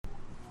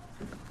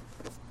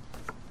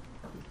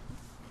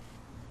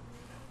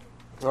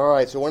All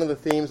right, so one of the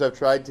themes I've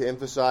tried to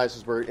emphasize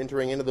as we're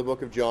entering into the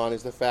book of John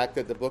is the fact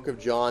that the book of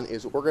John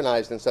is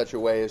organized in such a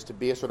way as to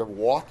be a sort of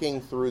walking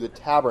through the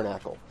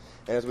tabernacle.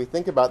 And as we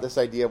think about this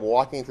idea of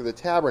walking through the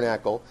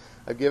tabernacle,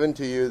 I've given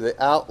to you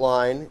the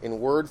outline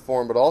in word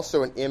form, but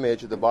also an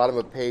image at the bottom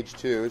of page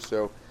 2.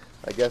 So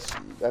I guess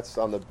that's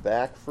on the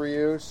back for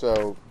you,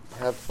 so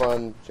have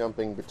fun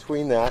jumping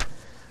between that.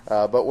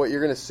 But what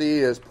you're going to see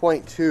is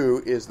point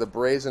 2 is the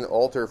brazen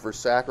altar for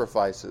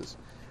sacrifices.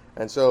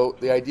 And so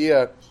the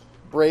idea...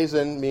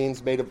 Brazen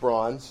means made of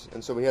bronze,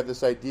 and so we have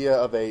this idea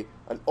of an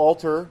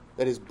altar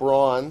that is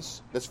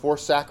bronze, that's for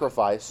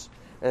sacrifice,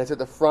 and it's at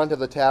the front of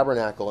the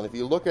tabernacle. And if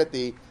you look at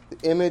the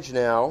image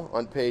now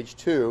on page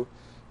 2,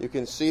 you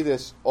can see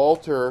this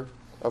altar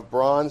of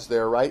bronze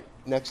there right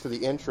next to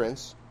the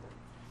entrance,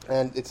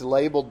 and it's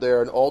labeled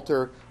there an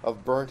altar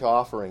of burnt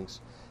offerings.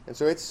 And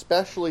so it's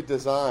specially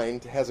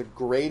designed, has a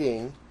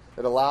grating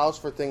that allows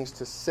for things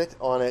to sit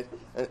on it,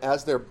 and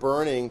as they're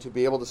burning, to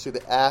be able to see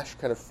the ash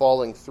kind of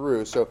falling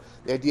through. So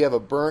the idea of a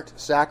burnt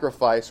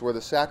sacrifice, where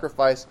the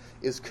sacrifice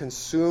is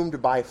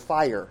consumed by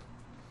fire.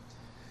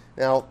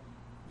 Now,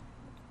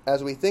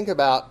 as we think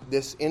about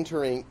this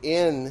entering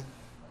in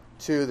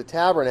to the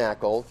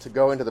tabernacle to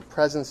go into the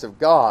presence of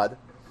God,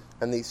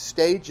 and these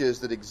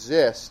stages that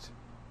exist,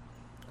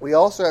 we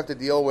also have to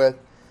deal with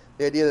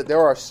the idea that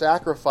there are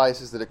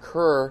sacrifices that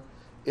occur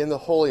in the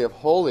Holy of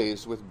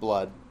Holies with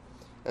blood.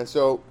 And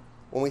so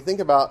when we think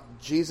about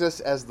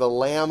Jesus as the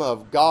Lamb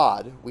of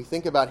God, we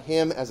think about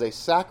him as a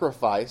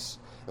sacrifice,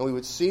 and we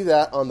would see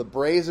that on the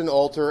brazen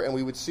altar, and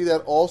we would see that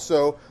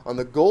also on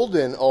the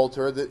golden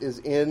altar that is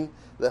in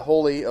the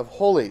Holy of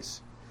Holies.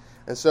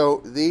 And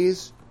so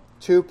these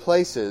two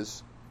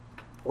places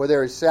where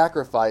there is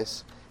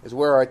sacrifice is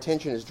where our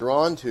attention is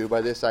drawn to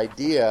by this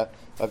idea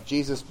of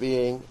Jesus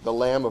being the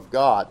Lamb of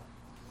God.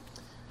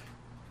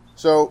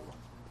 So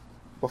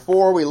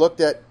before we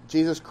looked at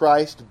Jesus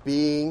Christ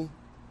being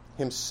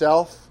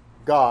himself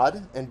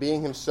God and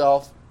being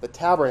himself the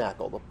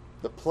tabernacle,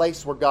 the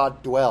place where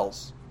God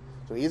dwells.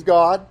 So he's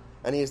God,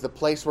 and he is the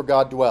place where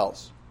God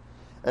dwells.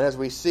 And as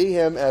we see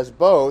him as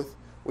both,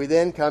 we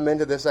then come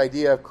into this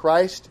idea of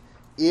Christ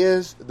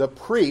is the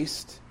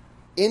priest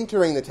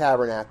entering the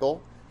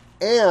tabernacle,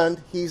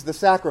 and he's the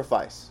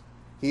sacrifice.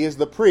 He is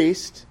the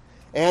priest,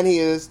 and he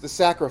is the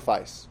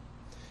sacrifice.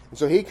 And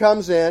so he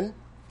comes in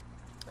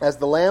as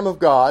the Lamb of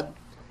God,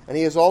 and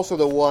he is also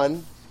the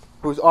one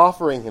who's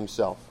offering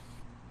himself.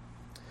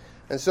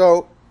 And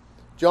so,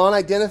 John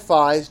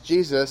identifies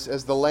Jesus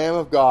as the Lamb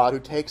of God who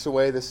takes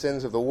away the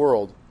sins of the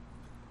world.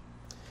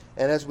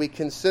 And as we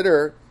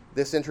consider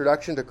this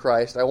introduction to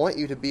Christ, I want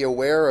you to be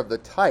aware of the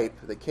type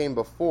that came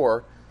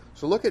before.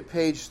 So look at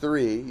page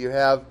 3. You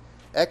have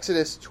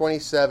Exodus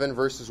 27,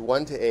 verses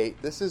 1 to 8.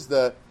 This is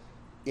the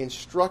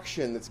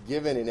instruction that's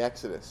given in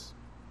Exodus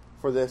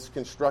for this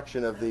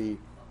construction of the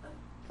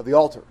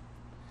altar.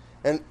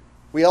 And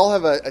we all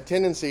have a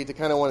tendency to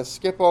kind of want to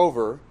skip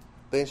over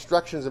the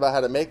instructions about how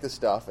to make this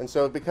stuff. And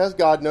so because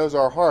God knows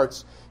our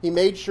hearts, he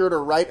made sure to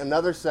write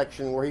another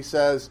section where he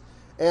says,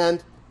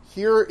 and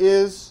here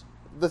is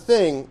the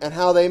thing and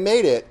how they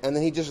made it. And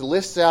then he just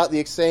lists out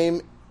the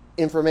same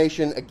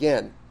information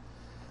again.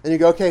 And you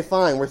go, okay,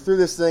 fine, we're through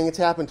this thing. It's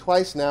happened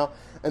twice now.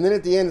 And then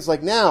at the end, it's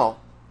like, now,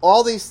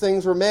 all these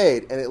things were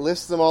made. And it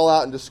lists them all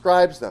out and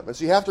describes them. And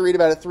so you have to read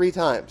about it 3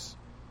 times.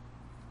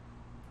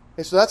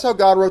 Okay, so that's how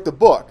God wrote the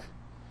book.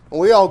 And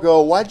we all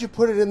go, why'd you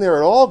put it in there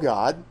at all,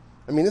 God?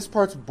 I mean, this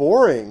part's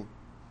boring.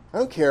 I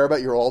don't care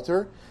about your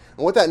altar.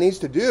 And what that needs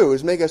to do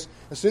is make us,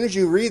 as soon as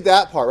you read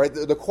that part, right,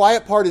 the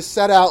quiet part is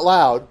said out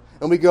loud,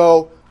 and we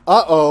go,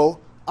 uh-oh,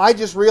 I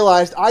just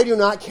realized I do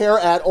not care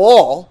at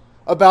all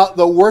about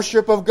the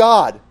worship of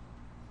God.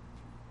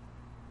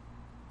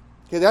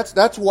 Okay,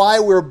 that's why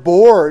we're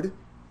bored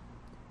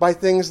by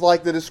things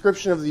like the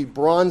description of the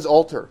bronze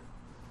altar.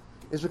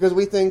 It's because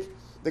we think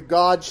that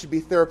God should be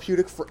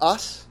therapeutic for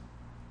us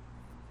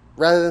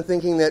rather than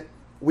thinking that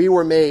we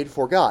were made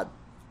for God.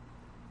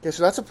 Okay,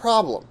 so that's a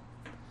problem.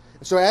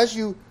 So as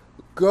you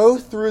go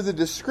through the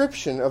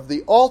description of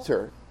the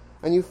altar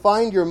and you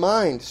find your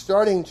mind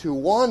starting to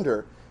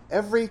wander,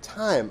 every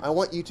time I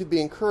want you to be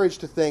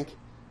encouraged to think,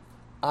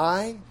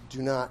 I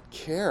do not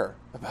care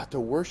about the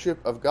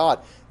worship of God,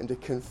 and to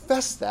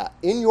confess that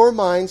in your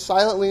mind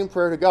silently in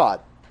prayer to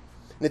God.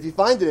 And if you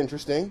find it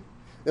interesting,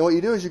 then what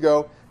you do is you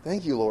go,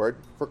 thank you, Lord,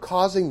 for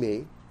causing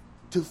me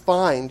to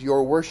find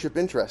your worship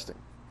interesting.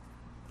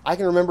 I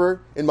can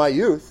remember in my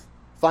youth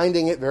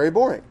finding it very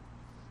boring.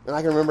 And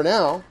I can remember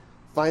now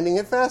finding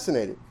it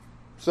fascinating.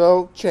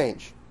 So,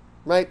 change.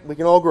 Right? We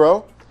can all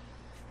grow.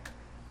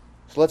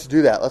 So let's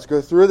do that. Let's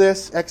go through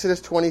this.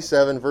 Exodus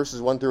 27,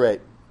 verses 1 through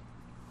 8.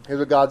 Here's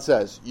what God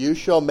says. You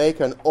shall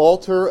make an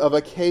altar of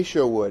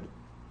acacia wood,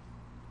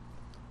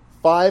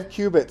 5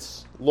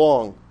 cubits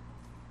long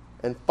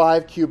and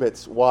 5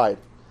 cubits wide.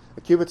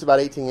 A cubit's about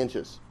 18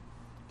 inches.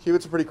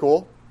 Cubits are pretty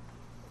cool.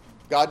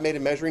 God made a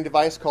measuring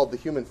device called the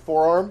human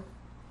forearm.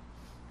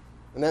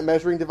 And that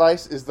measuring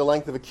device is the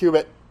length of a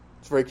cubit.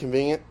 It's very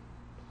convenient.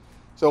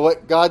 So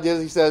what God did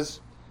is he says,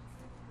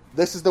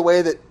 this is the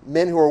way that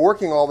men who are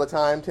working all the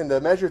time tend to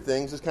measure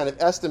things, is kind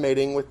of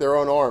estimating with their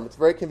own arm. It's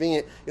very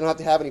convenient. You don't have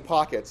to have any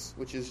pockets,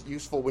 which is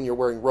useful when you're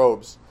wearing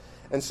robes.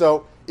 And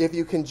so if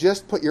you can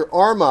just put your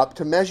arm up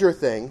to measure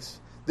things,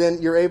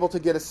 then you're able to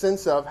get a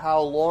sense of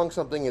how long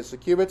something is. So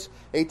cubits,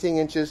 18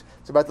 inches,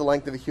 it's about the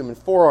length of a human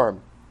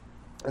forearm.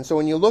 And so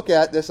when you look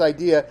at this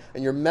idea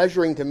and you're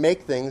measuring to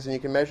make things, and you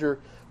can measure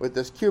with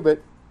this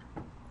cubit,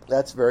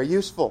 that's very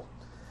useful.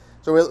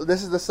 So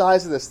this is the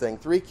size of this thing,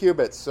 3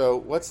 cubits. So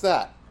what's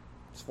that?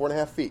 It's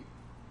 4.5 feet.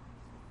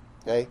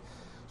 Okay?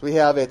 So we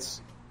have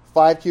it's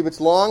 5 cubits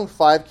long,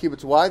 5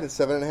 cubits wide, it's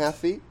 7.5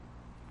 feet.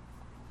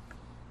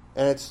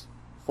 And it's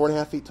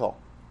 4.5 feet tall.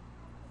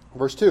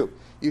 Verse 2,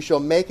 you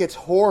shall make its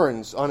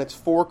horns on its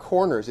 4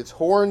 corners. Its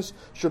horns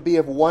shall be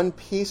of one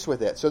piece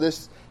with it. So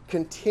this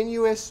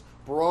continuous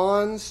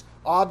bronze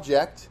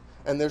object,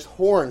 and there's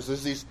horns.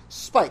 There's these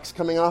spikes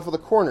coming off of the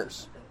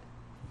corners.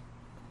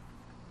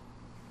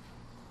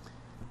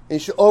 And you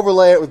shall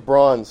overlay it with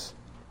bronze.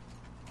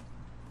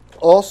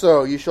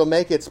 Also, you shall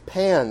make its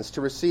pans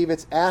to receive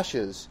its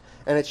ashes,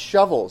 and its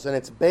shovels, and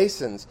its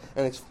basins,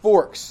 and its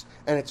forks,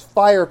 and its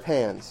fire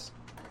pans.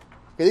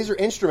 Okay, these are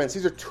instruments.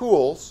 These are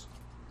tools.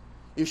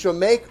 You shall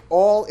make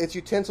all its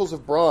utensils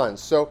of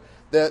bronze. So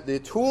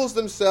the tools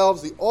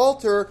themselves, the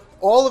altar,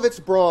 all of its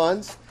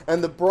bronze,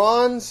 and the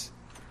bronze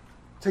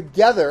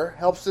together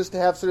helps us to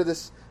have sort of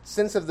this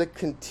sense of the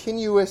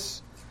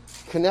continuous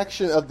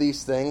connection of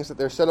these things, that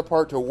they're set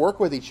apart to work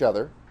with each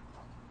other.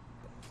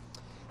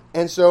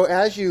 And so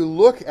as you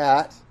look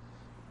at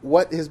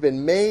what has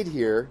been made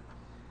here,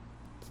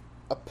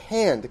 a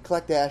pan to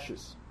collect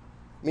ashes.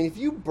 I mean, if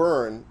you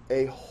burn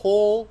a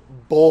whole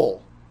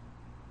bull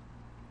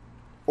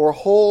or a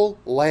whole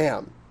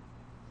lamb,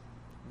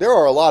 there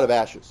are a lot of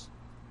ashes.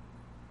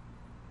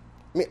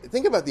 I mean,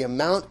 think about the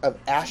amount of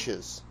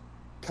ashes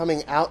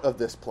coming out of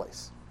this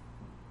place.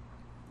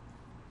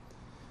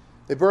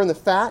 They burn the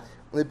fat,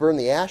 they burn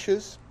the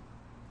ashes.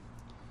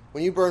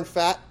 When you burn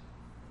fat,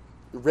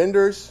 it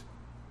renders,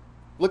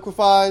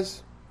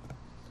 liquefies.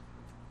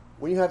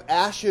 When you have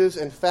ashes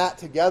and fat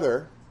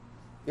together,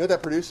 you know what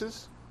that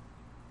produces?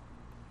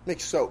 It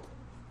makes soap.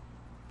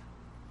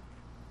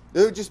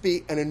 There would just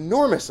be an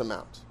enormous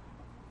amount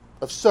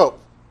of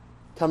soap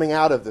coming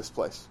out of this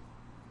place.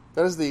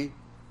 That is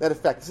that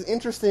effect. It's an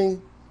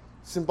interesting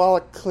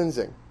symbolic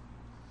cleansing.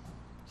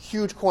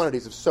 Huge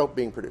quantities of soap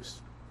being produced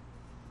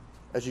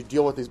as you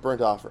deal with these burnt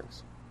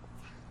offerings.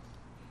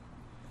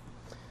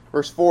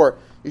 Verse 4,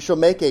 you shall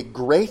make a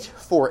grate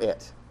for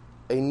it,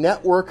 a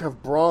network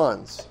of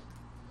bronze.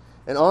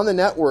 And on the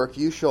network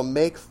you shall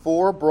make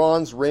 4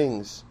 bronze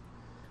rings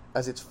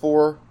as its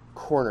 4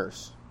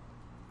 corners.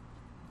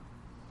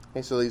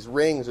 Okay, so these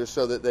rings are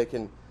so that they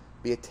can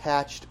be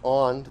attached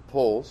on to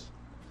poles.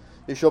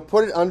 You shall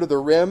put it under the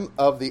rim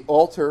of the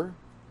altar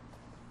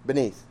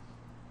beneath,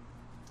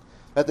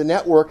 that the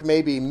network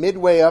may be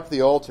midway up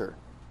the altar.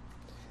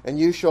 And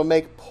you shall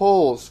make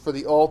poles for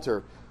the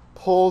altar,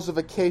 poles of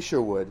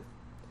acacia wood,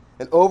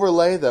 and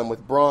overlay them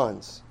with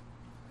bronze.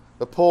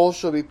 The poles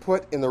shall be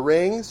put in the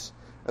rings,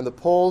 and the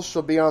poles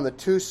shall be on the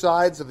 2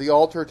 sides of the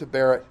altar to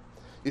bear it.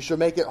 You shall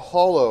make it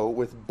hollow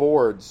with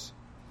boards.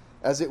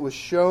 As it was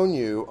shown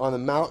you on the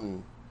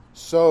mountain,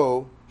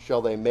 so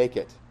shall they make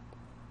it.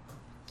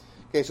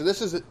 Okay, so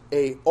this is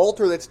an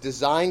altar that's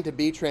designed to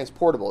be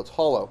transportable. It's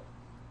hollow.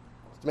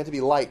 It's meant to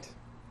be light.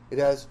 It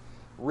has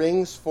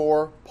rings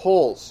for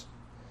poles.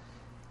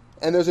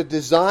 And there's a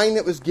design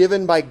that was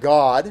given by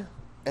God,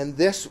 and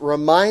this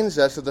reminds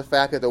us of the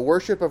fact that the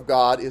worship of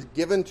God is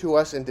given to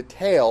us in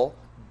detail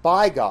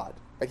by God.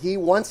 That He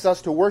wants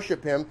us to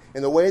worship Him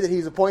in the way that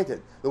He's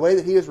appointed, the way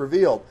that He has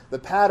revealed, the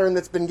pattern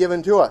that's been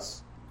given to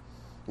us.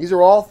 These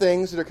are all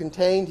things that are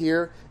contained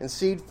here in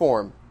seed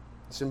form,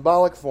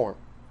 symbolic form.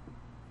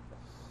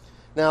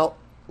 Now,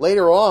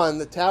 later on,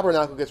 the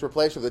tabernacle gets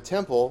replaced with the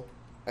temple,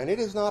 and it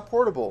is not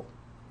portable.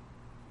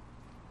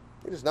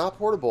 It is not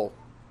portable.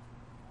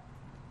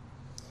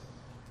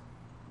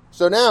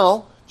 So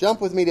now, jump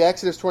with me to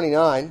Exodus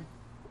 29,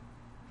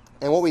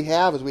 and what we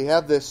have is we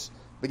have this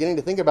beginning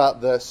to think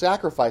about the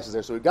sacrifices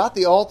there. So we've got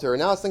the altar,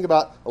 and now let's think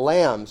about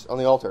lambs on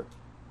the altar.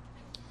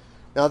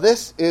 Now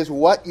this is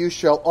what you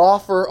shall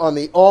offer on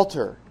the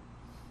altar.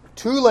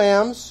 2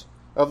 lambs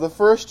of the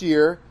first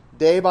year,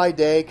 day by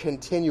day,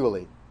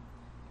 continually.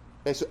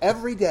 Okay, so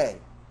every day,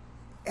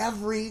 a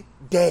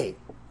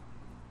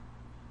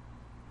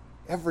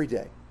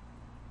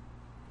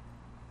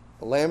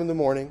lamb in the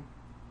morning,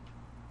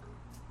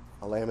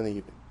 a lamb in the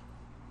evening.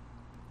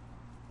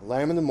 A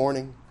lamb in the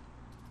morning,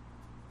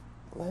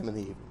 a lamb in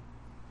the evening.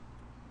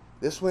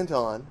 This went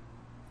on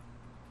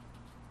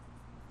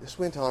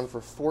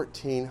for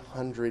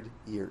 1,400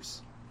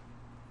 years.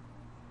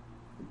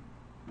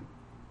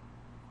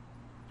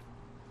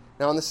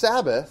 Now on the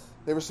Sabbath,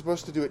 they were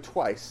supposed to do it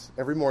twice,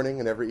 every morning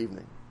and every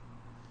evening.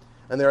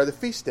 And there are the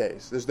feast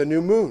days. There's the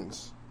new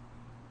moons.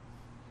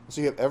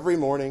 So you have every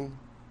morning,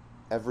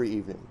 every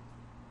evening.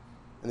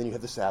 And then you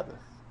have the Sabbath.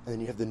 And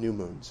then you have the new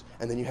moons.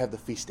 And then you have the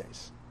feast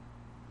days.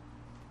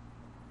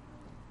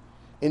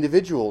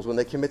 Individuals, when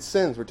they commit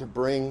sins, were to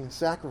bring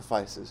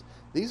sacrifices.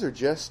 These are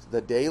just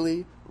the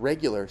daily,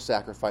 regular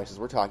sacrifices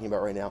we're talking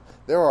about right now.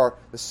 There are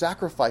the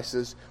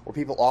sacrifices where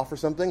people offer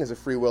something as a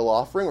free will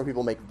offering, where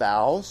people make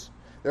vows.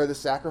 There are the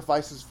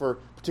sacrifices for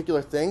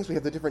particular things. We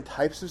have the different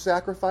types of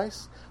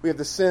sacrifice. We have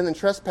the sin and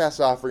trespass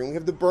offering. We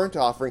have the burnt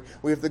offering.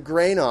 We have the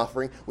grain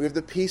offering. We have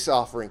the peace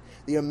offering.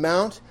 The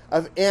amount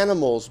of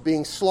animals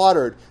being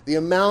slaughtered, the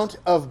amount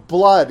of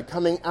blood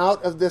coming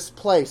out of this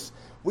place.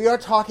 We are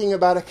talking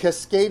about a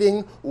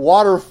cascading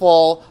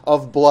waterfall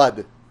of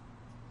blood.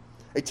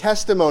 A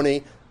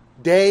testimony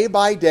day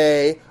by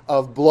day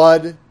of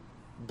blood,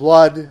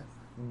 blood,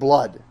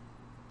 blood.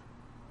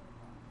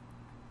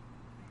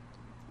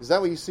 Is that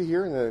what you see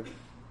here in the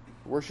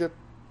worship?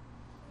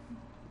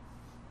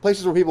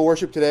 Places where people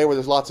worship today where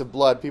there's lots of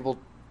blood, people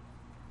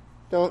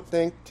don't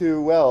think too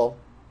well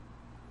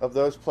of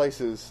those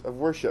places of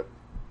worship.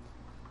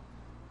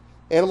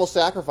 Animal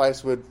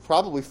sacrifice would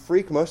probably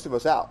freak most of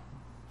us out.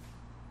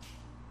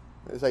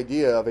 This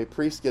idea of a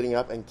priest getting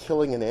up and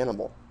killing an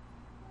animal.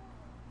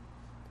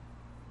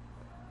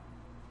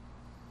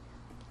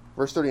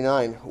 Verse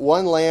 39,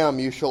 one lamb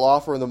you shall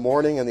offer in the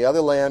morning, and the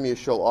other lamb you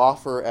shall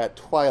offer at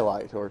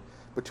twilight, or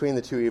between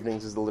the two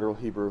evenings is the literal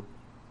Hebrew.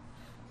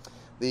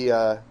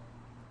 There's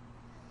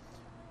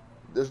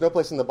no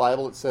place in the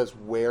Bible that says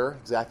where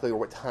exactly or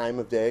what time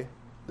of day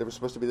there were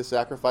supposed to be the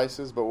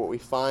sacrifices, but what we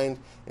find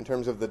in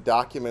terms of the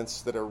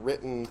documents that are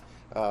written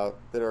that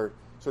are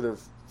sort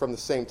of from the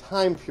same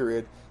time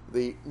period,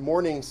 the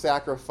morning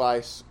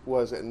sacrifice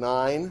was at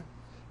 9,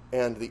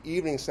 and the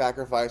evening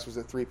sacrifice was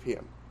at 3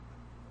 p.m.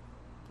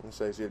 And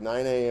so you have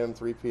 9 a.m.,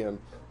 3 p.m.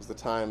 is the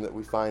time that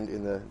we find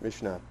in the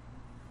Mishnah.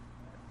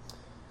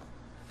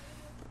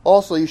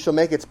 Also, you shall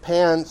make its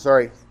pan,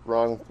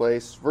 wrong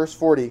place, verse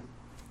 40.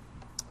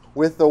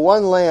 With the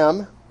one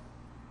lamb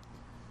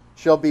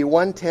shall be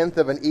 1/10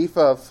 of an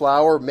ephah of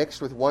flour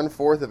mixed with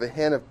 1/4 of a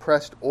hin of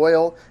pressed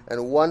oil and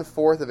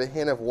 1/4 of a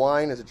hin of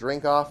wine as a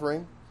drink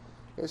offering.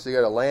 Okay, so you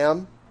got a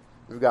lamb,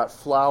 you've got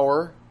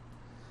flour,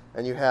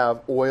 and you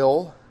have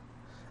oil,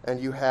 and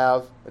you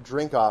have a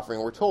drink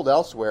offering. We're told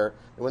elsewhere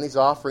that when these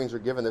offerings are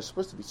given, there's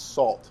supposed to be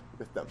salt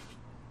with them.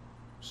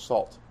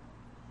 Salt.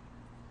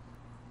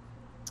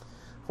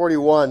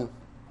 41.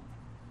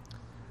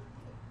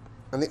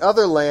 And the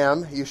other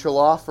lamb you shall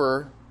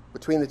offer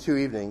between the two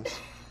evenings,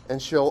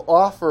 and shall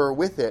offer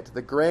with it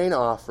the grain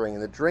offering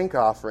and the drink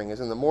offering as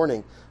in the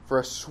morning, for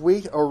a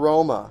sweet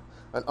aroma,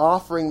 an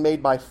offering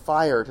made by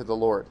fire to the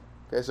Lord.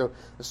 Okay, so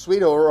the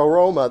sweet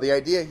aroma, the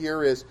idea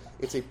here is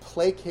it's a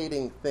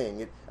placating thing.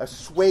 It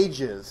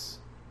assuages.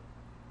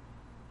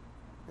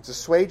 It's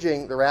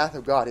assuaging the wrath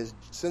of God, his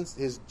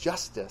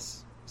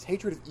justice, his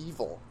hatred of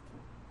evil,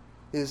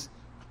 his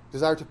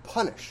desire to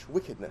punish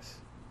wickedness.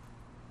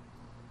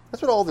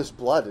 That's what all this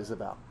blood is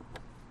about.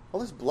 All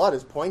this blood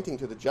is pointing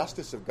to the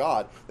justice of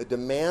God, the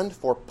demand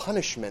for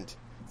punishment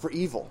for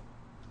evil.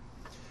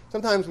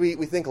 Sometimes we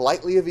think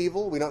lightly of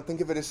evil. We don't think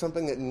of it as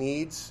something that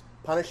needs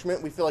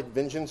punishment. We feel like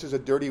vengeance is a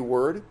dirty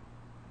word.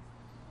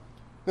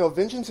 No,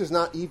 vengeance is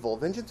not evil.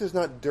 Vengeance is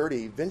not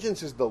dirty.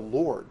 Vengeance is the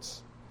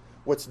Lord's.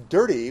 What's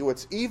dirty,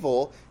 what's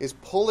evil, is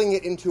pulling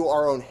it into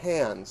our own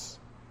hands.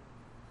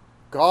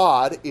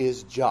 God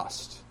is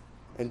just,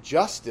 and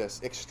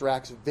justice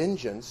extracts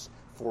vengeance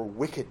for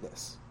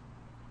wickedness.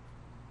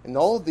 And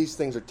all of these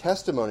things are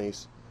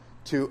testimonies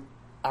to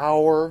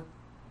our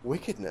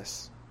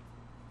wickedness.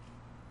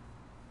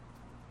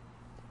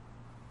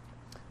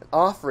 An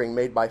offering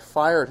made by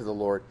fire to the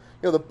Lord.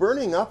 You know, the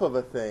burning up of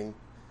a thing,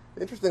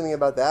 the interesting thing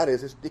about that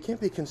is it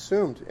can't be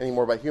consumed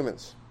anymore by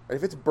humans. Right?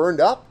 If it's burned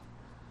up,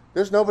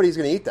 there's nobody who's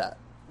going to eat that.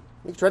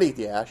 You can try to eat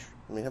the ash.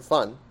 I mean, have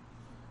fun.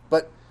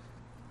 But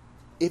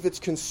if it's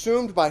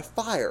consumed by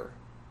fire,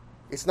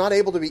 it's not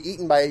able to be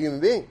eaten by a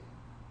human being.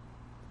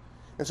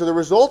 And so the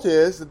result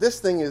is that this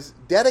thing is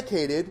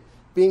dedicated,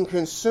 being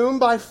consumed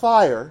by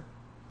fire,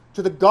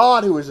 to the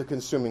God who is a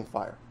consuming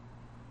fire.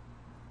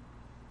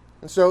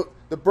 And so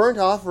the burnt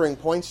offering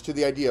points to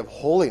the idea of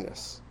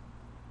holiness,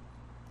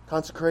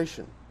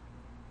 consecration.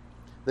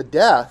 The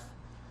death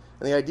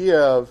and the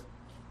idea of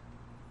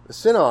the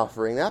sin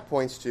offering, that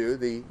points to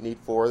the need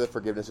for the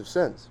forgiveness of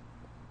sins.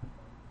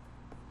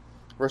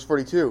 Verse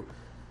 42.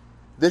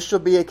 This shall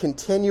be a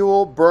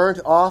continual burnt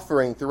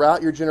offering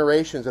throughout your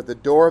generations at the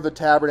door of the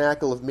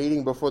tabernacle of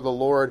meeting before the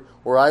Lord,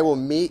 where I will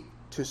meet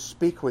to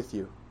speak with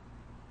you.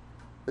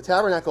 The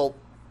tabernacle,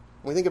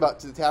 when we think about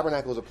the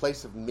tabernacle as a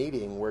place of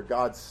meeting where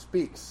God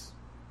speaks,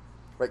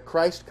 right?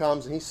 Christ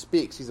comes and he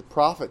speaks. He's a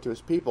prophet to his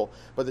people.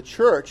 But the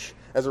church,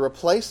 as a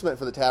replacement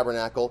for the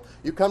tabernacle,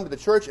 you come to the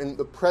church and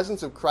the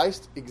presence of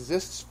Christ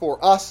exists for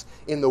us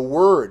in the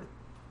Word.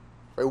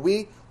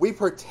 Right? We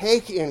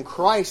partake in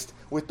Christ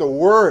with the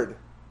Word.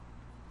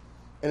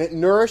 And it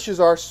nourishes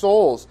our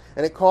souls,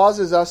 and it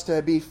causes us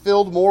to be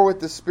filled more with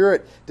the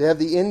Spirit, to have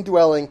the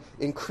indwelling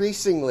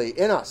increasingly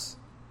in us.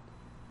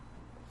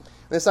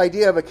 This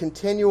idea of a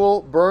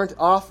continual burnt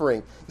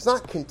offering. It's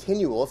not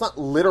continual. It's not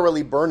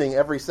literally burning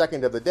every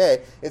second of the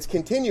day. It's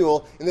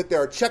continual in that there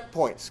are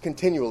checkpoints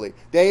continually,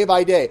 day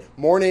by day,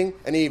 morning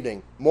and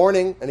evening,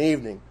 morning and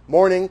evening,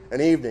 morning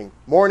and evening,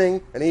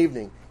 morning and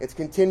evening. It's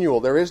continual.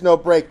 There is no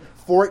break.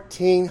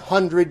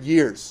 1,400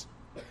 years.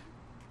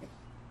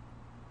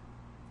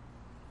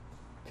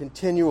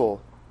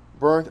 Continual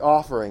burnt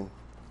offering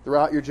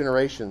throughout your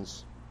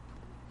generations.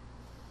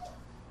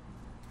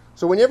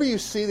 So whenever you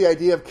see the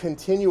idea of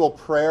continual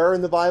prayer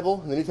in the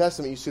Bible, in the New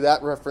Testament, you see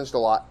that referenced a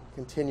lot.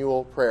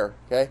 Continual prayer,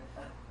 okay?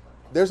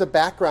 There's a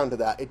background to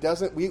that. It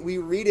doesn't. We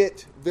read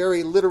it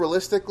very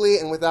literalistically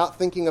and without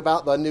thinking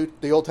about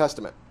the Old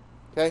Testament,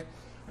 okay?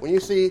 When you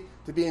see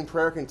to be in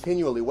prayer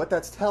continually, what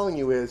that's telling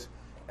you is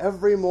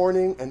every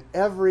morning and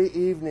every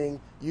evening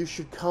you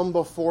should come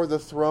before the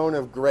throne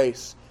of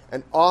grace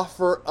and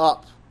offer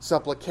up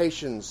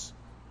supplications,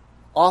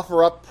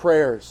 offer up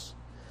prayers.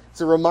 It's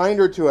a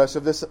reminder to us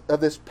of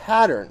this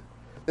pattern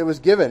that was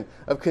given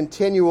of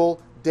continual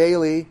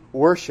daily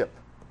worship.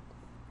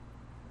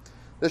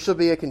 There shall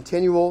be a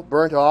continual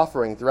burnt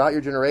offering throughout your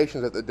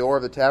generations at the door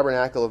of the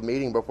tabernacle of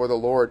meeting before the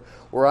Lord,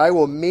 where I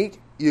will meet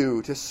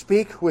you to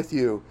speak with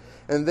you.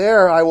 And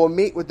there I will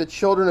meet with the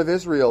children of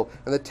Israel,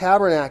 and the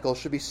tabernacle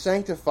shall be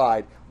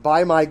sanctified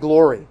by my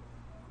glory.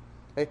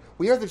 Okay?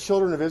 We are the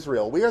children of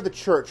Israel. We are the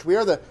church. We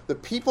are the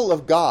people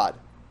of God.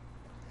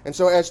 And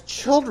so as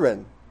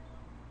children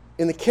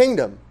in the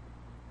kingdom,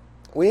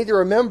 we need to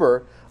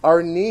remember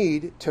our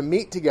need to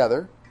meet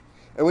together,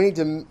 and we need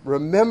to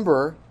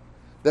remember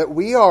that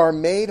we are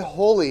made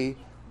holy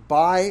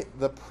by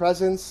the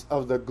presence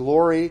of the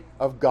glory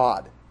of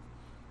God.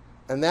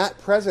 And that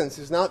presence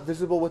is not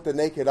visible with the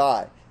naked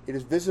eye. It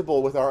is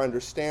visible with our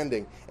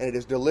understanding, and it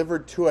is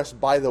delivered to us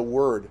by the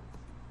Word.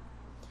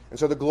 And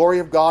so the glory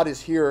of God is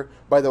here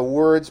by the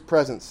Word's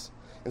presence.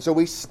 And so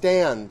we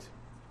stand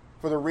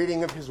for the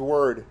reading of His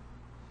Word,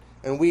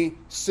 and we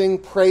sing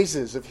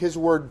praises of His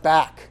Word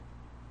back.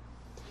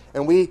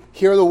 And we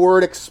hear the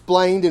Word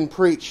explained and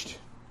preached.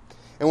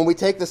 And when we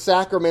take the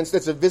sacraments,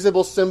 that's a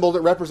visible symbol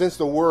that represents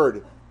the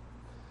Word.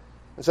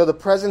 And so the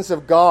presence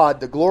of God,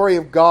 the glory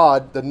of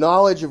God, the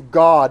knowledge of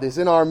God is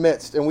in our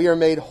midst, and we are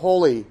made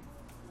holy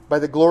by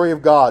the glory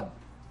of God.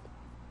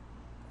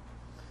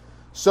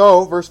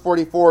 So, verse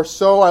 44,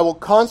 so I will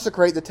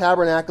consecrate the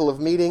tabernacle of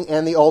meeting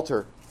and the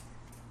altar.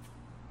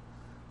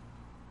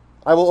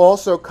 I will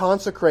also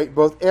consecrate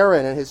both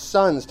Aaron and his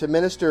sons to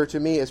minister to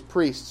me as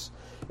priests.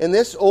 In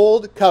this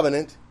old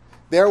covenant,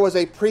 there was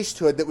a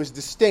priesthood that was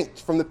distinct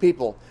from the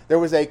people. There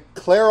was a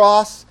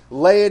kleros,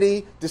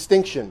 laity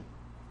distinction.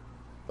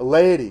 The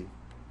laity,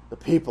 the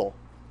people.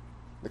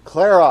 The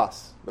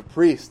kleros, the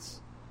priests.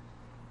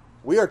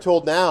 We are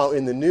told now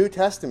in the New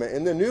Testament,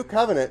 in the New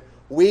Covenant,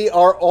 we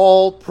are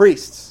all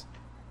priests.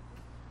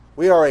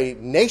 We are a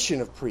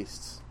nation of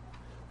priests.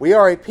 We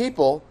are a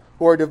people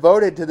who are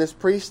devoted to this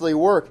priestly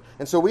work.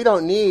 And so we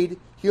don't need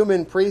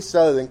human priests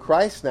other than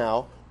Christ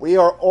now. We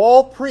are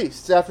all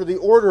priests after the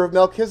order of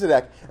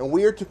Melchizedek, and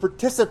we are to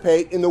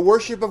participate in the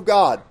worship of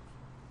God.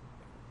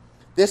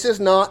 This is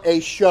not a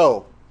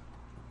show.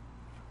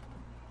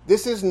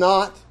 This is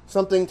not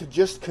something to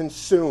just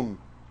consume.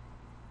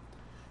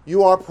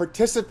 You are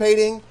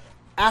participating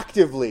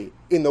actively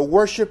in the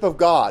worship of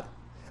God.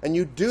 And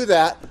you do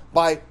that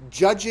by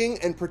judging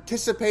and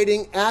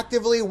participating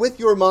actively with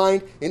your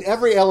mind in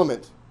every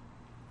element.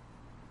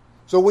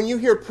 So when you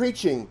hear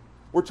preaching,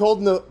 we're told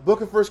in the book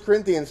of 1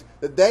 Corinthians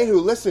that they who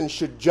listen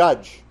should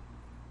judge.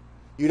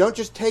 You don't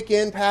just take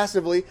in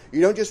passively.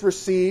 You don't just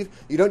receive.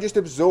 You don't just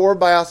absorb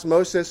by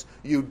osmosis.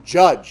 You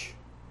judge.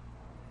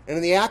 And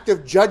in the act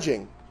of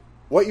judging,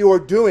 what you are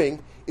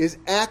doing is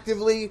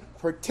actively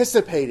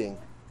participating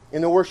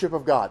in the worship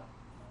of God.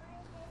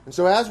 And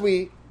so as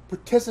we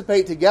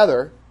participate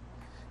together,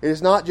 it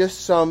is not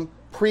just some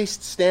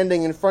priest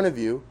standing in front of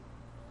you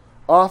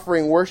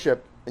offering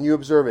worship and you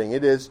observing.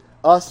 It is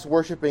us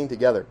worshiping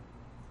together.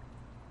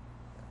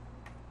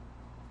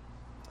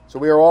 So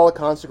we are all a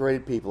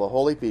consecrated people, a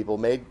holy people,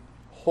 made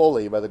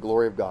holy by the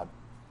glory of God.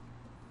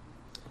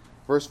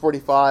 Verse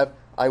 45,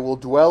 I will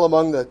dwell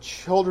among the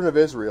children of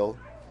Israel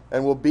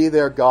and will be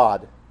their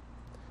God.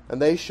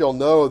 And they shall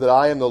know that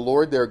I am the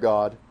Lord their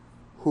God,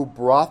 who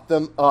brought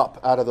them up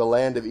out of the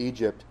land of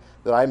Egypt,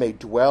 that I may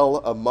dwell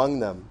among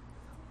them.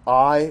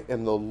 I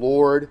am the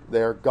Lord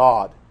their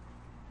God.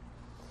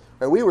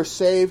 And we were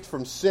saved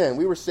from sin.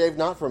 We were saved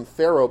not from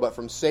Pharaoh, but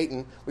from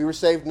Satan. We were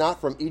saved not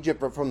from Egypt,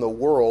 but from the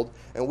world.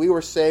 And we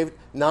were saved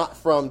not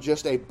from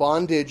just a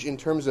bondage in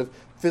terms of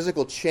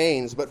physical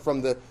chains, but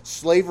from the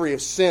slavery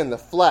of sin, the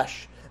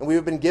flesh. And we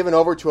have been given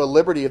over to a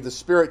liberty of the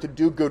Spirit to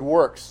do good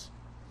works.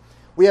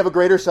 We have a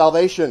greater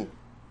salvation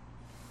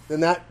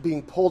than that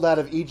being pulled out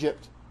of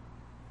Egypt.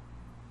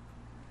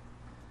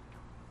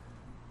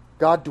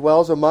 God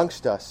dwells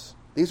amongst us.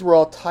 These were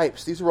all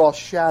types. These were all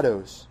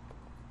shadows.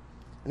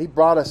 And He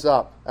brought us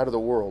up out of the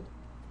world.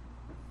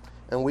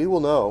 And we will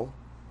know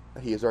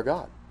that He is our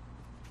God.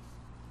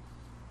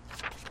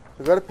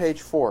 So go to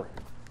page 4.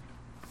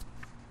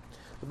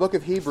 The book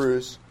of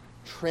Hebrews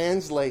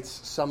translates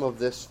some of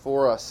this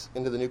for us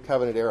into the New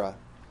Covenant era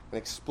and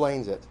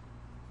explains it.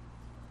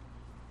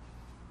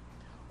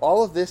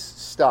 All of this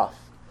stuff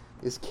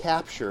is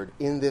captured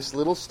in this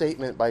little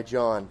statement by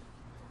John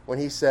when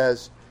he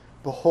says,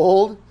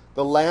 "Behold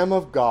the Lamb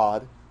of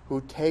God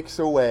who takes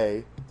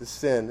away the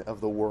sin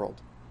of the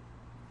world."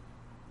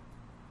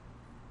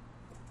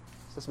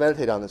 Let's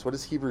meditate on this. What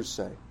does Hebrews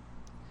say?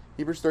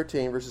 Hebrews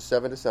 13, verses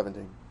 7 to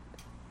 17.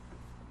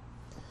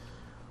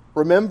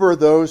 "Remember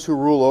those who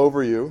rule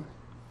over you,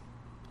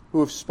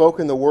 who have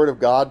spoken the word of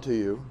God to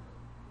you,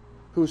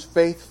 whose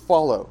faith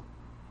follow,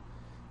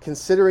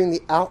 considering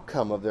the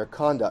outcome of their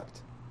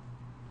conduct.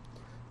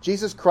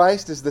 Jesus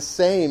Christ is the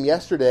same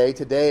yesterday,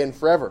 today, and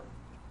forever.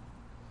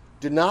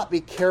 Do not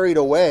be carried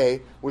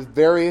away with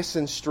various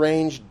and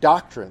strange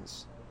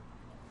doctrines.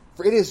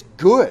 For it is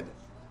good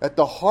that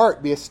the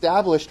heart be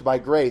established by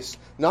grace,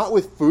 not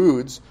with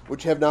foods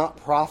which have not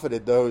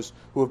profited those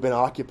who have been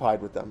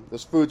occupied with them."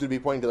 Those foods would be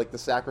pointing to like the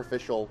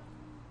sacrificial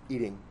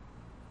eating.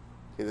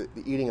 Okay,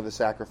 the eating of the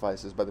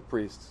sacrifices by the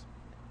priests.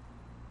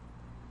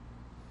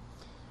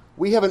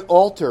 "We have an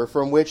altar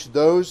from which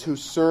those who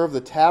serve the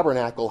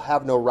tabernacle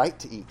have no right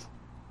to eat.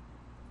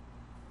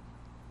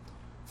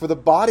 For the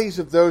bodies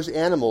of those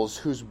animals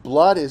whose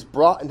blood is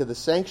brought into the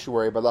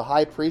sanctuary by the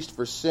high priest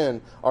for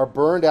sin are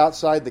burned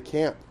outside the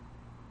camp.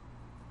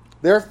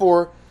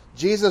 Therefore,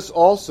 Jesus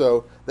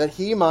also, that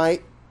he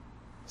might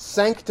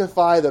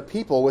sanctify the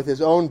people with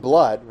his own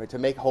blood," right, to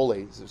make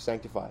holy, to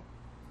sanctify,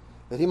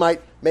 "that he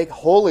might make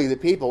holy the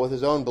people with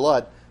his own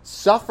blood,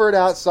 suffered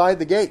outside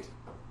the gate.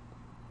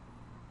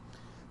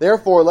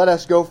 Therefore, let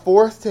us go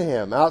forth to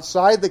him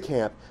outside the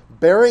camp,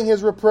 bearing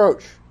his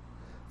reproach.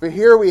 For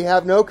here we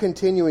have no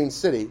continuing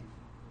city,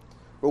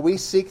 but we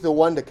seek the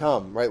one to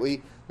come." Right?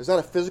 There's not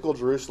a physical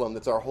Jerusalem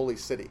that's our holy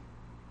city.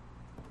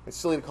 It's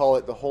silly to call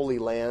it the Holy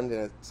Land in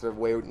a sort of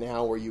way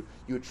now where you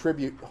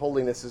attribute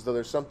holiness as though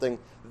there's something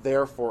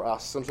there for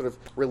us, some sort of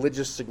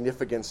religious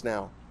significance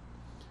now.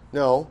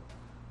 No,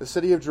 the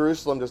city of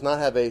Jerusalem does not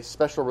have a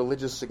special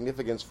religious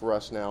significance for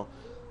us now.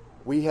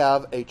 We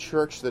have a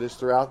church that is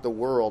throughout the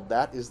world.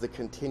 That is the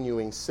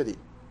continuing city.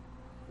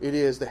 It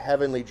is the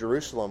heavenly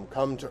Jerusalem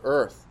come to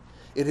earth.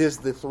 It is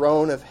the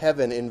throne of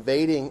heaven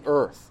invading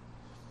earth.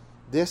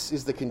 This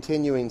is the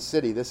continuing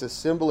city. This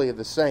assembly of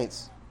the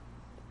saints.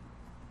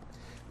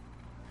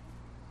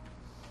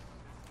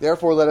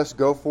 Therefore, let us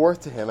go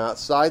forth to him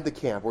outside the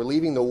camp. We're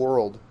leaving the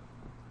world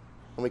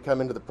when we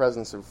come into the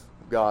presence of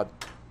God.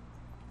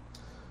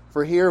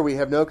 For here we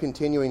have no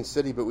continuing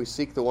city, but we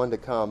seek the one to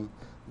come.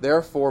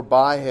 Therefore,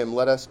 by him,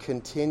 let us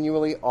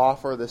continually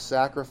offer the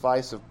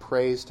sacrifice of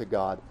praise to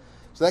God.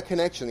 So that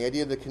connection, the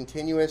idea of the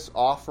continuous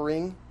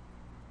offering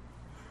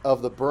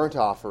of the burnt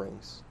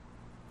offerings,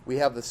 we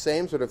have the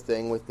same sort of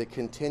thing with the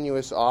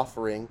continuous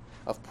offering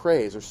of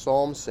praise or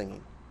psalm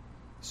singing.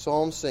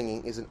 Psalm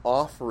singing is an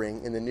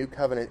offering in the New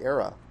Covenant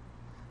era.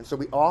 And so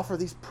we offer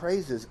these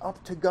praises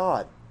up to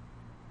God.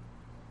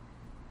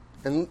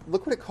 And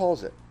look what it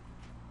calls it.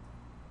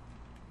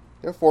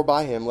 Therefore,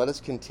 by him, let us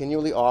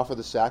continually offer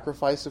the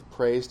sacrifice of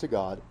praise to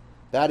God.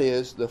 That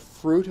is, the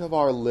fruit of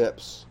our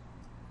lips,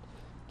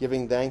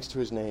 giving thanks to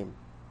his name.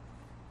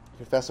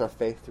 Confess our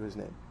faith to his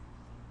name.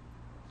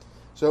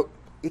 So,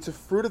 it's a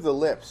fruit of the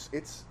lips.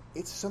 It's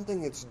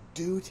something that's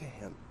due to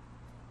him.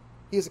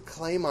 He has a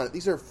claim on it.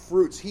 These are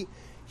fruits.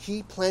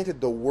 He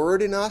planted the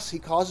word in us. He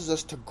causes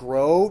us to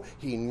grow.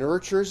 He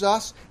nurtures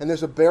us. And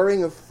there's a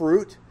bearing of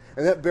fruit.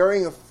 And that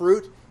bearing of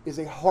fruit is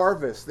a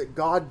harvest that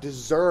God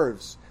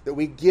deserves, that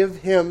we give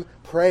him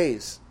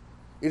praise.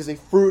 It is a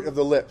fruit of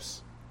the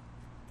lips.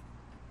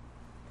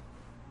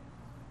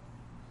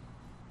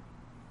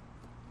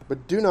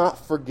 But do not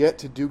forget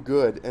to do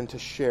good and to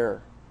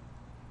share.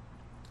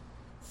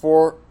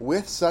 For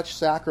with such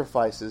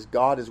sacrifices,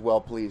 God is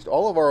well pleased.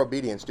 All of our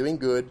obedience, doing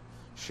good,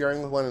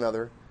 sharing with one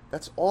another,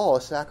 that's all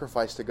a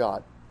sacrifice to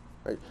God.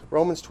 Right?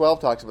 Romans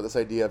 12 talks about this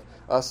idea of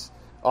us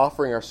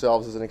offering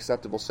ourselves as an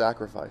acceptable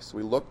sacrifice.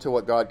 We look to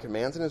what God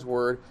commands in his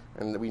word,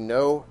 and we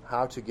know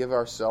how to give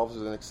ourselves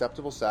as an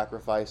acceptable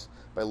sacrifice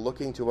by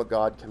looking to what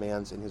God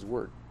commands in his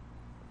word.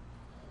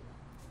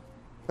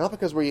 Not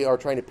because we are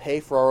trying to pay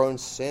for our own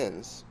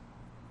sins.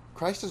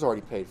 Christ has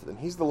already paid for them.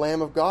 He's the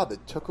Lamb of God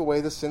that took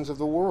away the sins of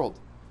the world.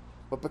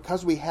 But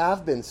because we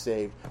have been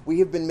saved, we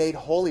have been made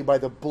holy by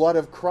the blood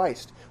of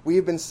Christ. We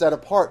have been set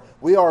apart.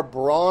 We are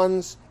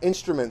bronze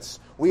instruments.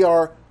 We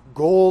are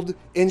gold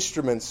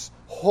instruments,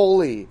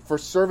 holy for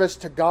service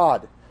to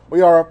God.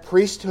 We are a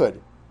priesthood.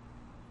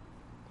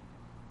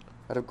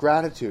 Out of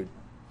gratitude,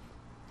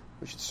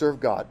 we should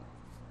serve God.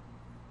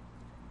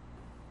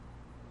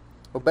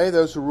 Obey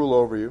those who rule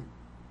over you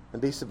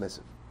and be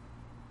submissive.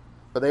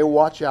 But they will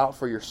watch out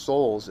for your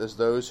souls as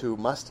those who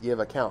must give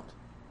account.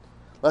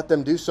 Let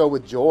them do so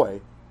with joy,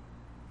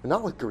 and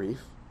not with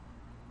grief,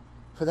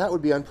 for that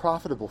would be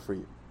unprofitable for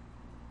you.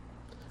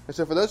 And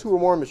so for those who are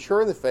more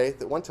mature in the faith,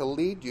 that want to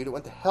lead you, that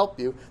want to help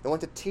you, that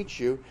want to teach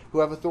you, who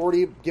have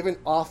authority, given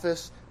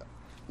office,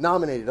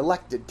 nominated,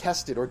 elected,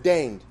 tested,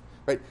 ordained,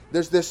 right?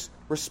 There's this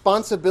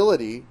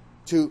responsibility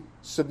to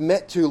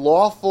submit to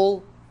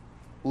lawful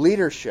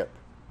leadership,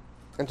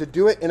 and to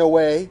do it in a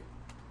way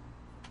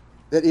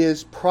that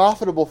is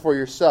profitable for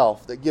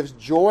yourself, that gives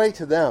joy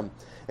to them.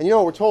 And you know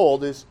what we're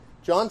told is,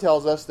 John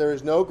tells us there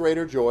is no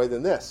greater joy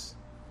than this,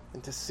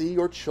 and to see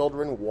your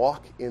children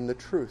walk in the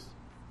truth.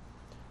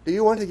 Do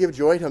you want to give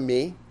joy to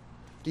me?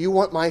 Do you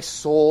want my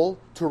soul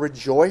to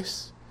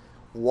rejoice?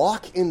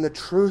 Walk in the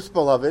truth,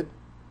 beloved.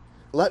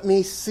 Let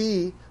me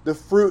see the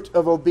fruit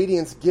of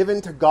obedience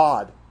given to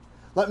God.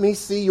 Let me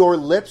see your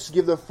lips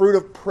give the fruit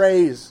of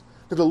praise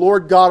to the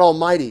Lord God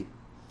Almighty,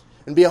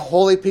 and be a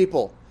holy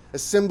people,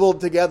 assembled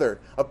together,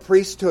 a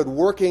priesthood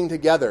working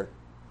together.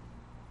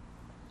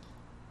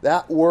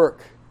 That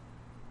work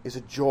is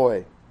a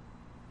joy.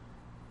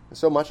 And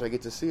so much I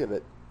get to see of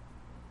it.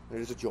 It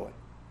is a joy.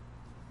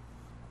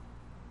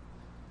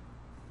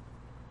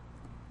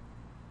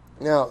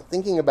 Now,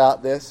 thinking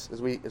about this,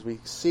 as we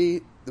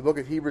see the book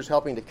of Hebrews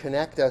helping to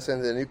connect us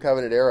into the New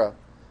Covenant era,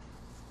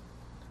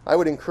 I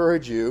would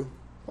encourage you,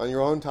 on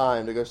your own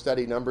time, to go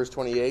study Numbers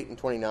 28 and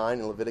 29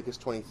 and Leviticus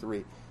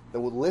 23. The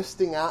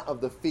listing out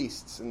of the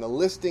feasts and the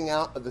listing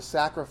out of the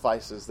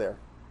sacrifices there.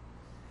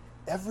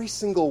 Every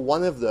single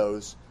one of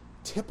those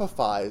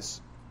typifies,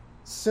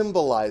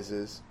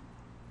 symbolizes,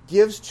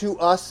 gives to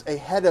us a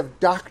head of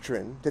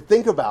doctrine to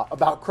think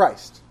about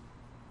Christ.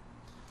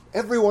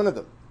 Every one of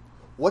them.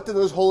 What do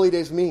those holy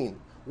days mean?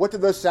 What do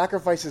those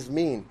sacrifices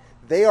mean?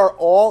 They are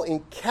all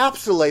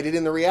encapsulated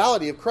in the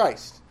reality of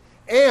Christ.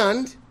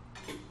 And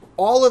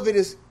all of it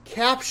is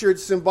captured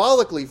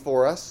symbolically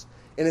for us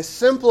in a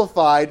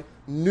simplified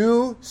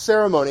new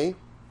ceremony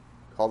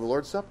called the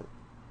Lord's Supper.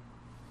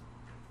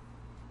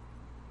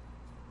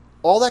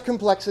 All that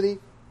complexity,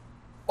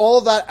 all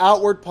of that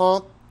outward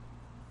pomp,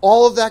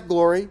 all of that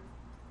glory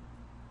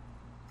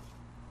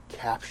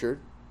captured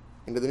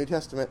into the New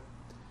Testament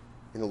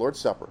in the Lord's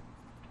Supper.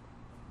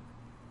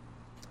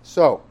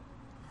 So,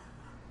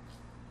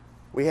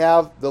 we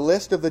have the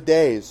list of the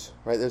days,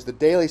 right? There's the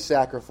daily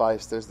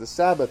sacrifice, there's the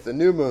Sabbath, the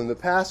new moon, the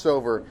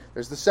Passover,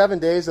 there's the 7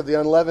 days of the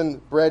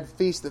unleavened bread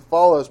feast that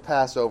follows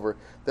Passover,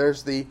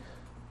 there's the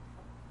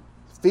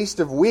Feast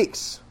of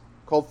Weeks,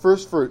 called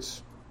First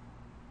Fruits,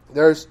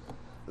 there's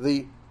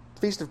the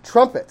Feast of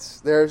Trumpets,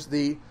 there's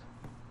the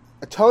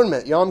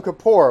Atonement, Yom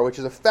Kippur, which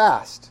is a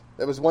fast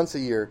that was once a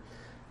year,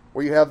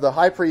 where you have the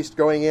high priest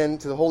going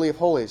into the Holy of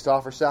Holies to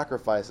offer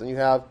sacrifice, and you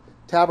have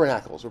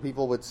tabernacles, where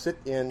people would sit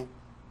in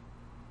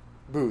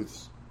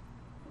booths.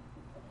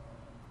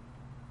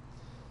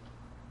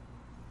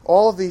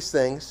 All of these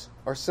things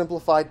are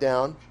simplified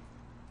down.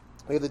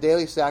 We have the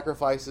daily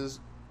sacrifices.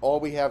 All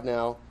we have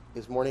now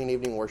is morning and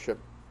evening worship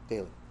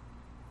daily.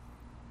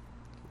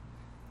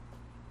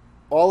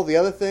 All of the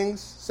other things,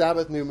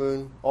 Sabbath, new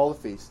moon, all the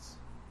feasts,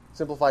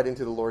 simplified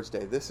into the Lord's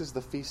Day. This is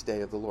the feast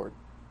day of the Lord.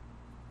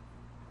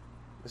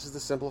 This is the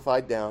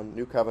simplified down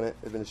New Covenant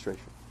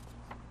administration.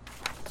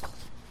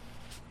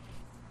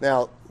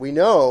 Now, we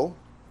know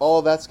all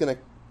of that's going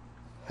to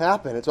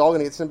happen. It's all going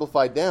to get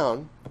simplified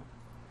down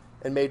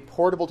and made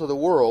portable to the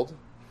world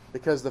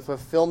because the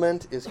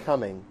fulfillment is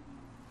coming.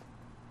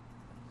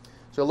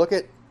 So look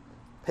at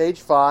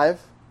page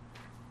 5,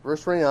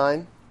 verse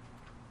 29.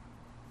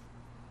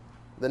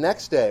 The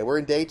next day, we're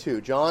in day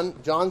 2.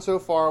 John, so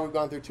far, we've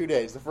gone through 2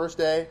 days. The first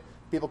day,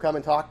 people come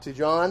and talk to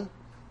John,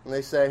 and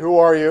they say, "Who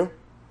are you?"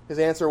 His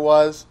answer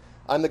was,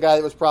 "I'm the guy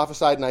that was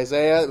prophesied in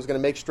Isaiah that was going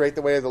to make straight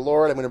the way of the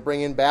Lord. I'm going to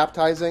bring in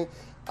baptizing.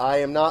 I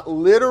am not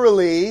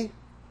literally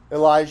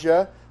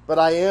Elijah, but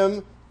I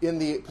am in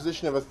the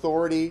position of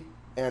authority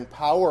and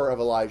power of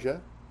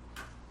Elijah.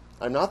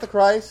 I'm not the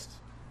Christ.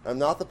 I'm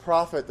not the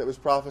prophet that was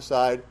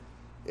prophesied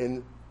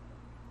in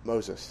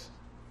Moses.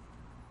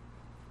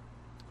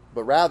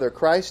 But rather,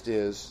 Christ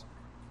is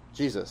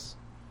Jesus,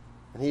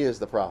 and he is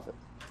the prophet,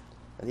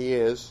 and he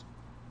is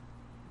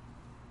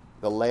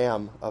the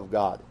Lamb of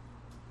God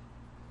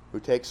who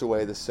takes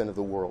away the sin of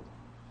the world."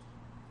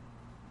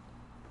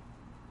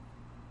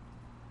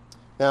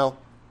 Now,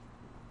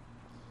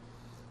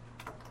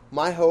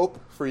 my hope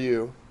for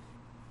you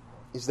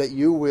is that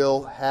you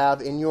will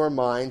have in your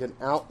mind an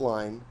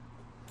outline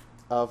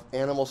of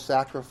animal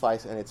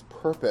sacrifice and its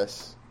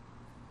purpose,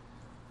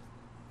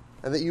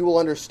 and that you will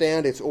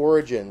understand its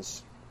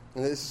origins,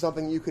 and that this is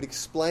something you could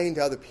explain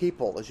to other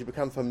people as you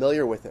become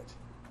familiar with it.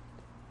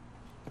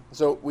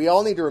 So we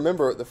all need to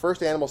remember the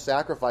first animal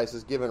sacrifice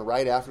is given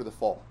right after the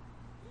fall.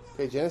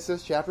 Okay,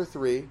 Genesis chapter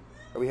 3,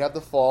 we have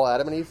the fall,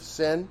 Adam and Eve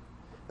sin,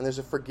 and there's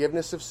a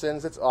forgiveness of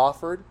sins that's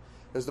offered.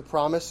 There's the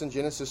promise in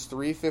Genesis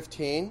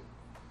 3:15,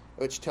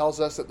 which tells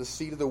us that the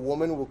seed of the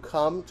woman will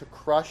come to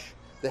crush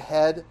the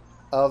head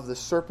of the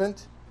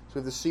serpent. So we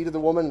have the seed of the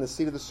woman and the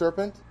seed of the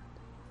serpent.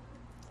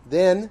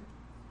 Then,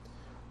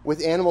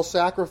 with animal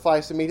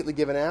sacrifice immediately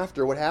given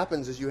after, what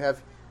happens is you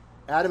have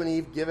Adam and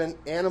Eve given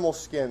animal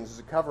skins as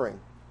a covering.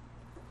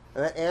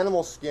 And that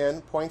animal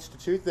skin points to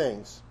 2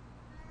 things: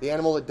 the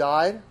animal that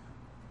died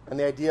and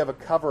the idea of a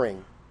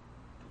covering.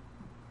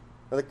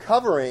 Now, the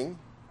covering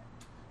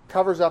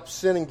covers up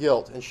sin and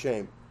guilt and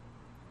shame.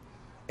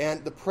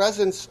 And the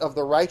presence of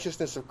the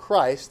righteousness of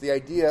Christ, the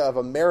idea of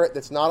a merit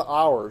that's not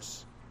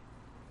ours,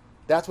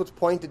 That's what's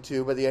pointed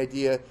to by the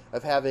idea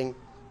of having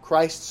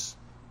Christ's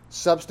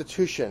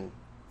substitution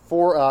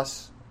for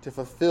us to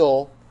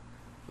fulfill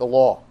the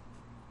law.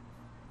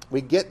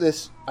 We get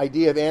this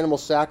idea of animal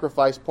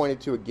sacrifice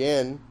pointed to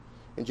again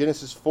in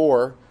Genesis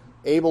 4.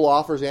 Abel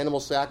offers animal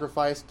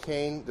sacrifice.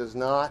 Cain does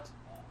not.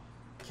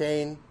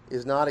 Cain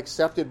is not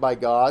accepted by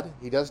God.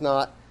 He does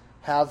not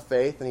have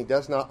faith, and he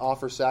does not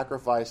offer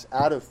sacrifice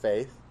out of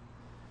faith,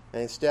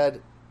 and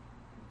instead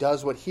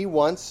does what he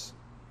wants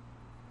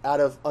out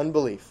of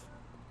unbelief.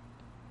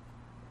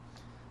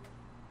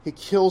 He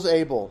kills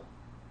Abel,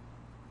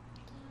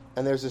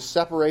 and there's a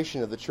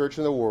separation of the church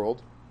and the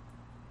world,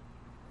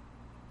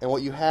 and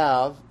what you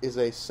have is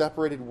a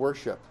separated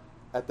worship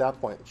at that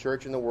point. The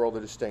church and the world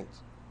are distinct.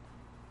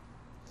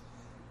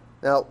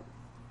 Now,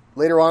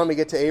 later on we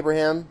get to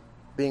Abraham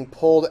being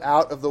pulled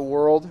out of the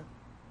world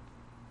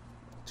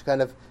to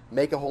kind of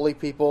make a holy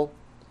people,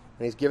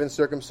 and he's given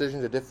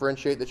circumcision to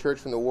differentiate the church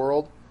from the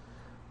world.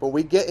 But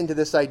we get into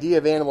this idea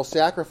of animal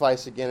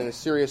sacrifice again in a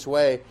serious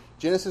way.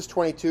 Genesis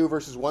 22,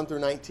 verses 1 through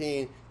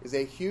 19, is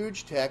a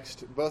huge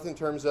text, both in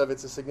terms of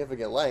it's a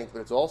significant length,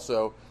 but it's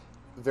also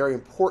very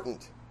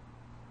important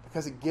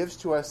because it gives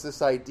to us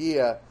this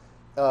idea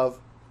of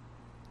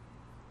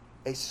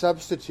a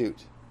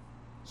substitute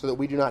so that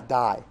we do not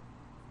die.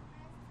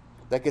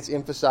 That gets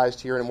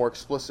emphasized here in a more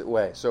explicit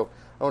way. So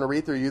I want to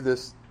read through you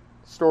this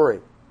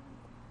story.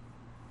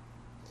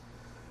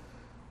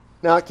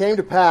 Now it came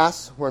to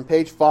pass, we're on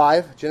page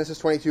 5, Genesis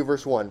 22,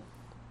 verse 1.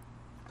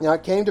 Now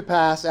it came to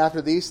pass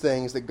after these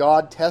things that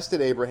God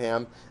tested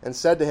Abraham and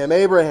said to him,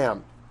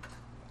 Abraham.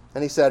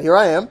 And he said, Here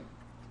I am.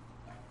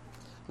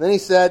 And then he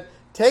said,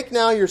 Take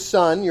now your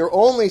son, your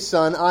only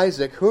son,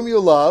 Isaac, whom you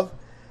love,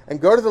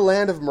 and go to the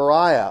land of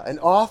Moriah, and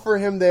offer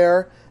him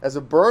there as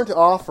a burnt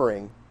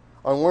offering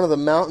on one of the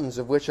mountains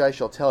of which I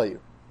shall tell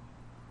you.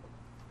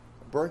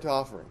 A burnt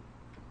offering.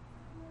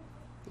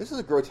 This is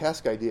a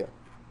grotesque idea.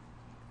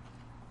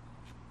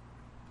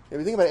 If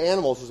you think about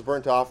animals as a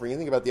burnt offering, you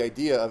think about the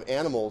idea of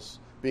animals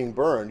being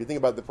burned. You think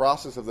about the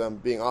process of them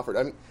being offered.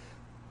 I mean,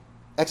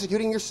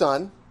 executing your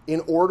son in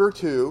order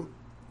to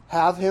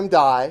have him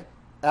die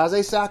as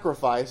a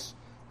sacrifice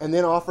and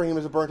then offering him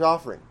as a burnt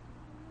offering.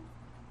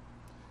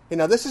 Okay,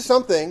 now, this is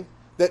something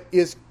that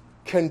is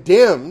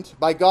condemned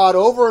by God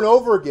over and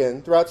over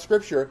again throughout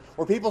Scripture,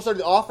 where people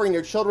started offering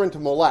their children to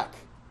Molech.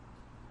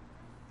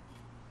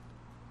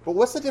 But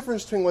what's the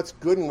difference between what's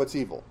good and what's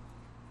evil?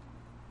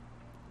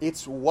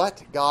 It's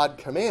what God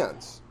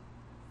commands.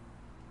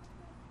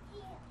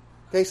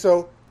 Okay,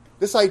 so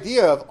this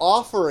idea of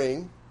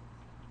offering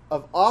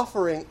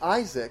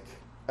Isaac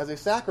as a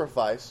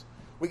sacrifice,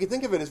 we can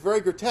think of it as very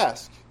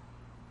grotesque.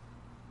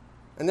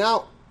 And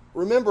now,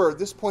 remember,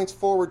 this points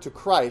forward to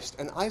Christ,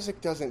 and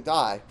Isaac doesn't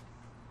die,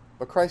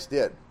 but Christ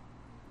did.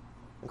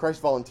 And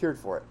Christ volunteered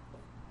for it.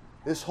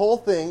 This whole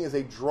thing is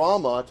a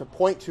drama to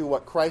point to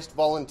what Christ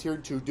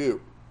volunteered to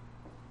do.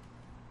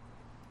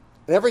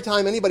 And every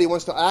time anybody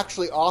wants to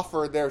actually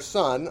offer their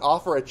son,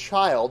 offer a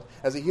child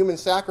as a human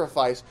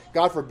sacrifice,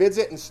 God forbids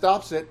it and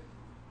stops it,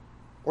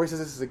 or he says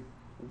this is a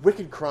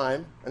wicked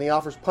crime, and he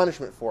offers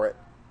punishment for it.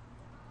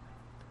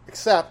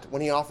 Except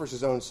when he offers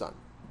his own son,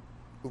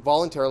 who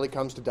voluntarily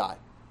comes to die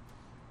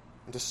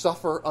and to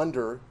suffer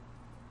under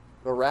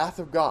the wrath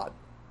of God,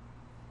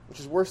 which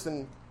is worse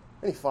than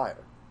any fire.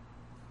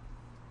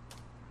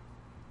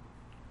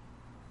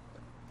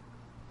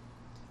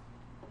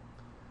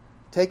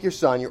 Take your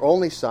son, your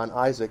only son,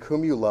 Isaac,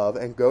 whom you love,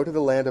 and go to the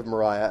land of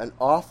Moriah, and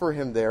offer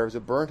him there as a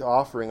burnt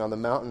offering on the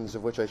mountains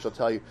of which I shall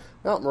tell you.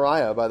 Mount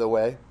Moriah, by the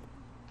way,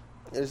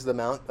 is the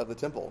mount of the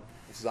temple.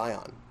 It's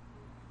Zion.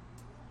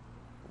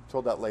 I'm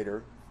told that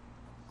later.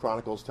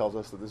 Chronicles tells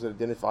us that there's an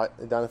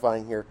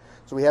identifying here.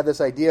 So we have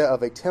this idea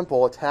of a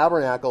temple, a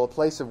tabernacle, a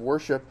place of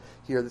worship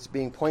here that's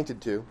being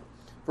pointed to.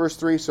 Verse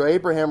 3, So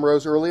Abraham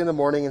rose early in the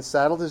morning and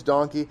saddled his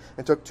donkey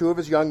and took 2 of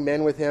his young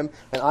men with him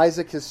and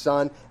Isaac his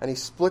son, and he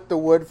split the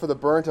wood for the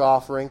burnt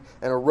offering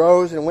and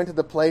arose and went to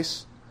the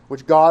place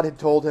which God had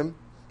told him.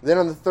 Then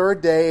on the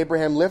 3rd day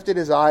Abraham lifted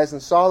his eyes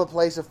and saw the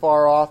place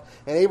afar off,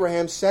 and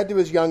Abraham said to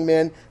his young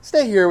men,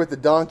 Stay here with the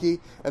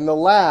donkey, and the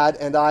lad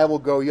and I will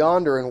go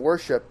yonder and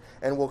worship,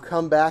 and will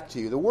come back to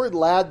you. The word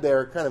lad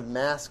there kind of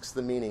masks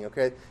the meaning,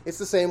 okay? It's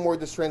the same word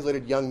that's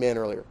translated young men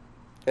earlier.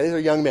 Okay, these are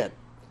young men.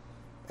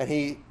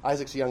 And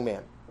Isaac's a young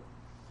man.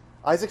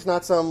 Isaac's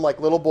not some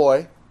little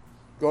boy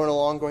going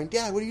along going,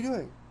 Dad, what are you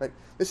doing? Right?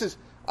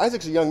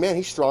 Isaac's a young man.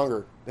 He's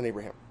stronger than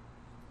Abraham.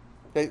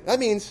 Okay, that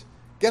means,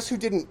 guess who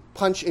didn't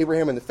punch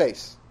Abraham in the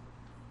face?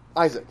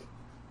 Isaac.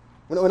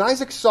 When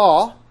Isaac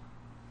saw,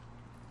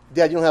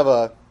 Dad, you don't have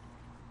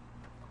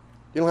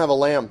a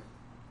lamb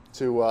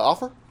to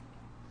offer?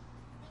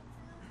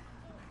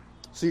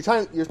 So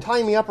you're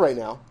tying me up right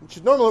now, which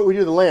is normally what we do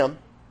to the lamb.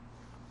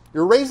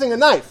 You're raising a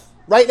knife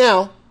right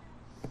now,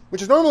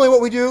 which is normally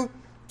what we do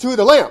to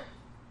the lamb.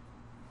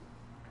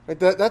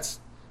 Right?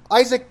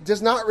 Isaac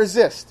does not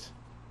resist.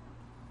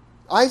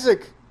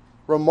 Isaac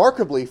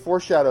remarkably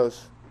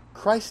foreshadows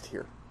Christ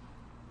here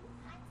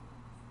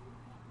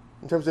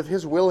in terms of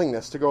his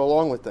willingness to go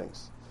along with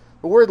things.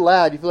 The word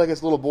lad, you feel like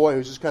it's a little boy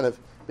who's just kind of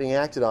being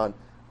acted on.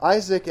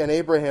 Isaac and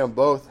Abraham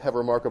both have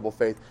remarkable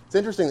faith. It's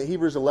interesting that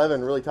Hebrews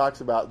 11 really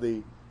talks about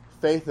the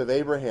faith of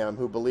Abraham,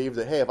 who believed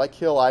that, hey, if I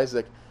kill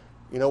Isaac,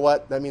 you know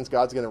what? That means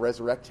God's going to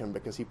resurrect him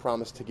because he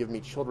promised to give me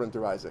children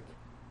through Isaac,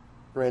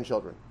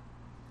 grandchildren.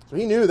 So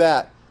he knew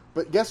that.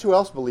 But guess who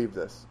else believed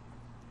this?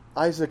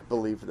 Isaac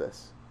believed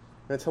this.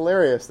 And it's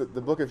hilarious that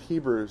the book of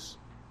Hebrews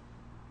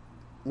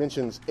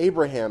mentions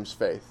Abraham's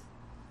faith,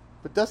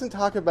 but doesn't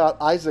talk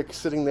about Isaac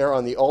sitting there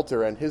on the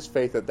altar and his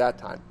faith at that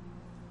time.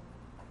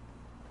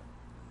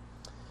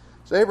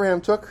 So Abraham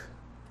took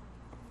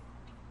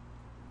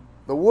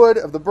the wood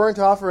of the burnt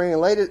offering and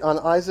laid it on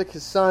Isaac,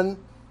 his son.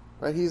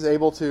 Right? He's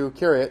able to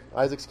carry it.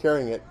 Isaac's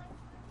carrying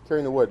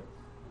the wood.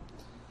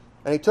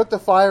 And he took the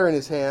fire in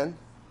his hand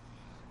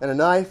and a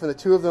knife, and the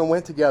two of them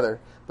went together.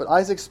 But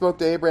Isaac spoke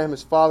to Abraham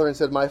his father and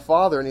said, "My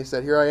father." And he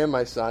said, "Here I am,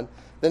 my son."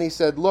 Then he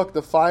said, "Look,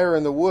 the fire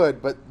and the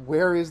wood, but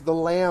where is the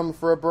lamb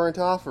for a burnt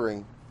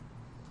offering?"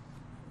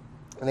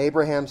 And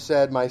Abraham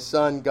said, "My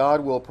son, God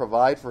will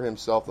provide for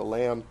himself the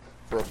lamb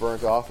for a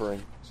burnt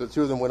offering." So the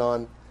two of them went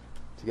on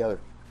together.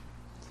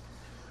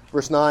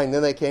 Verse 9,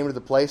 then they came to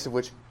the place of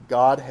which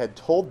God had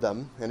told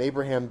them, and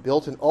Abraham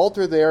built an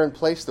altar there and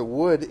placed the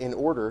wood in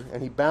order,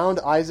 and he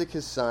bound Isaac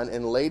his son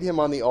and laid him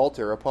on the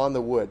altar upon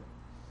the wood.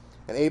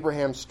 And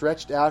Abraham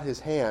stretched out his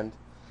hand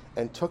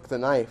and took the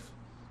knife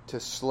to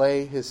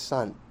slay his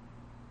son.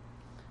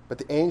 But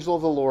the angel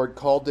of the Lord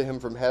called to him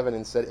from heaven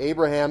and said,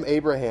 "Abraham,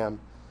 Abraham."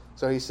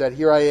 So he said,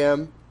 "Here I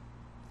am."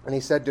 And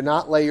he said, "Do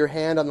not lay your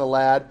hand on the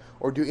lad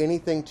or do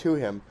anything to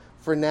him,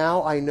 for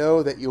now I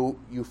know that you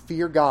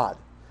fear God,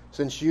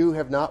 since you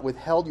have not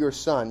withheld your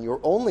son, your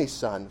only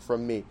son,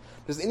 from me."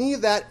 Does any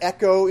of that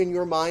echo in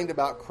your mind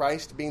about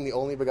Christ being the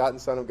only begotten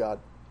Son of God?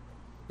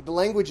 But the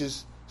language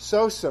is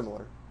so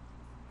similar.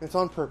 It's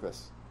on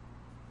purpose.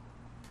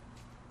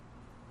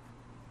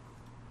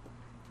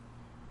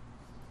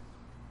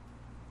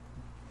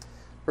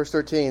 Verse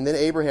 13, then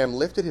Abraham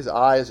lifted his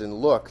eyes and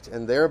looked,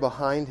 and there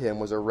behind him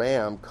was a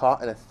ram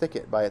caught in a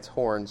thicket by its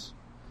horns.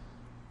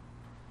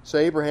 So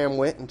Abraham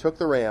went and took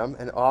the ram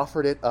and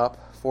offered it up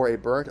for a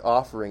burnt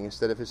offering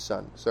instead of his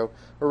son. So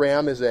a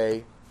ram is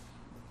a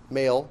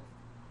male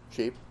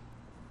sheep.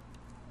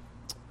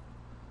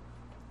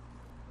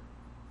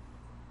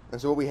 And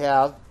so what we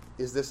have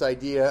is this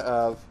idea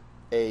of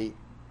a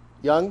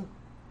young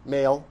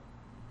male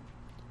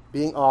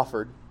being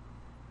offered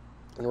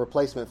in a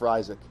replacement for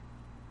Isaac.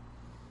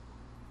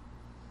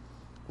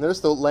 Notice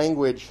the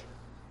language.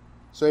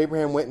 So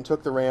Abraham went and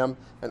took the ram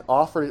and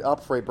offered it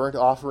up for a burnt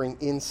offering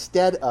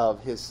instead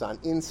of his son.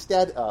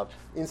 Instead of.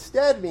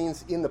 Instead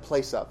means in the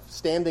place of.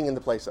 Standing in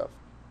the place of.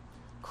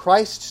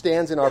 Christ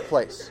stands in our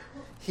place.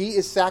 He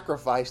is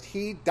sacrificed.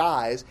 He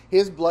dies.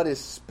 His blood is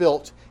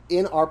spilt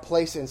in our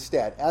place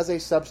instead, as a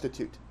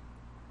substitute.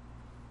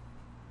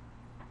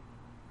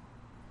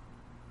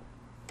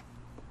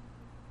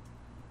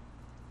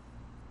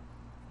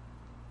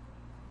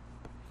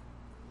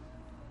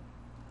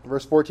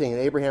 Verse 14,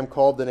 and Abraham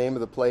called the name of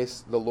the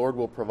place, "The Lord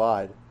will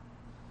provide."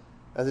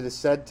 As it is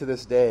said to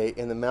this day,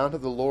 "In the mount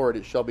of the Lord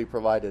it shall be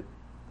provided."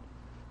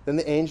 Then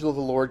the angel of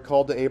the Lord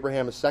called to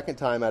Abraham a second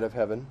time out of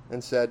heaven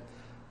and said,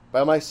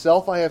 "By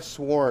myself I have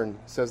sworn,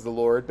 says the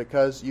Lord,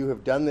 because you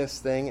have done this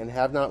thing and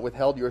have not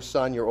withheld your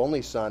son, your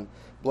only son.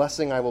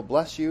 Blessing I will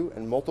bless you,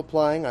 and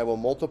multiplying I will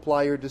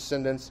multiply your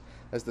descendants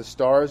as the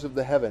stars of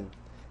the heaven,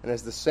 and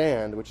as the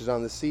sand which is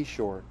on the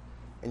seashore.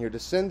 And your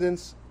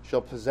descendants shall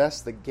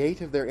possess the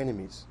gate of their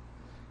enemies."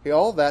 Okay,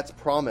 all that's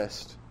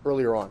promised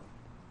earlier on.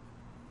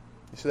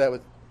 You see that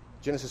with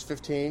Genesis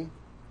 15?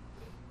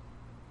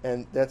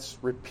 And that's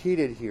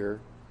repeated here.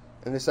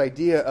 And this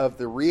idea of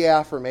the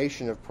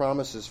reaffirmation of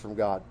promises from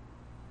God.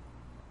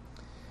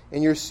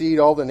 "In your seed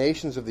all the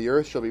nations of the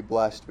earth shall be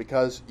blessed,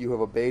 because you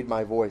have obeyed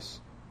my voice."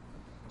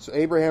 So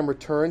Abraham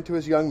returned to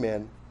his young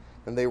men,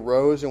 and they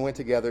rose and went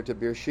together to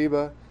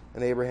Beersheba,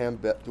 and Abraham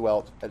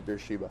dwelt at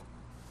Beersheba.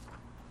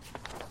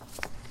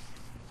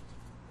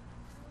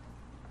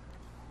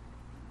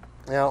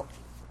 Now,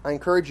 I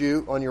encourage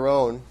you on your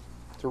own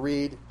to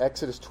read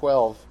Exodus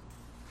 12,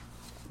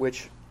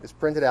 which is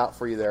printed out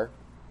for you there,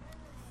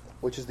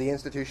 which is the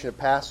institution of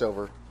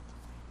Passover.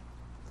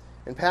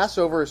 And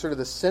Passover is sort of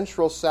the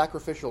central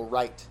sacrificial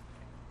rite.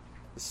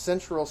 The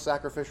central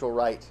sacrificial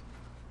rite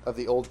of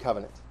the Old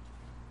Covenant,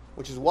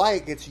 which is why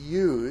it gets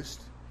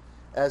used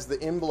as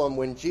the emblem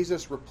when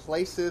Jesus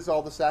replaces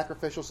all the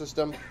sacrificial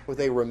system with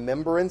a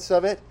remembrance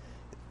of it.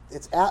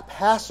 It's at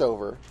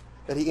Passover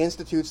that he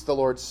institutes the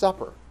Lord's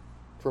Supper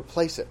to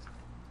replace it.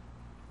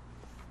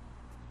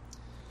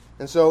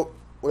 And so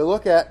we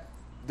look at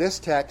this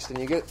text and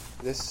you get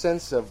this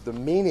sense of the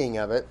meaning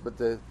of it, but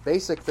the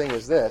basic thing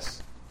is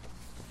this.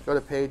 Go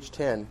to page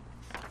 10.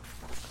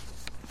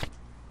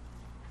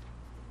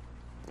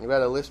 I've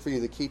got a list for you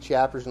the key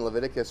chapters in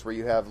Leviticus where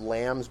you have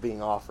lambs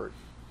being offered.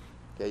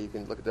 Okay, you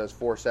can look at those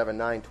 4, 7,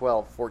 9,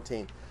 12,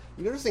 14.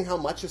 You noticing how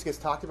much this gets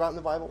talked about in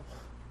the Bible?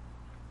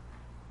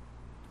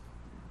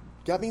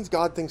 That means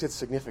God thinks it's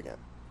significant.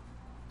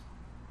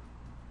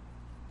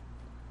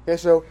 Okay,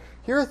 so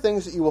here are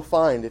things that you will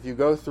find if you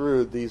go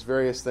through these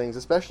various things,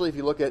 especially if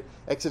you look at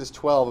Exodus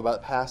 12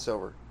 about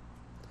Passover.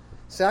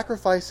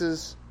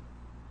 Sacrifices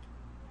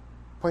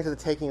point to the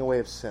taking away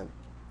of sin.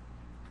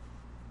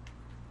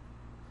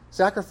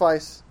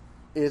 Sacrifice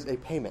is a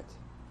payment.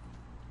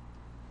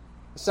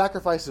 The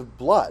sacrifice of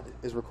blood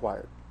is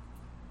required.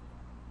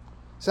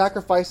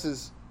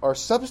 Sacrifices are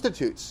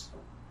substitutes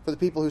for the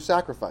people who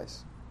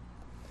sacrifice.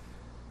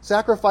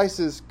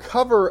 Sacrifices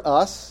cover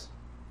us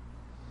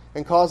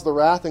and cause the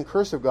wrath and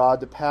curse of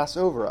God to pass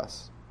over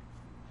us.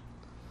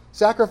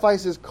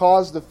 Sacrifices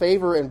cause the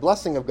favor and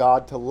blessing of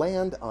God to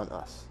land on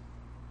us.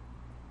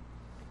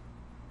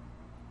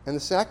 And the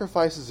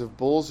sacrifices of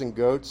bulls and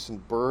goats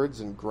and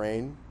birds and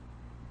grain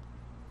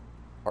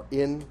are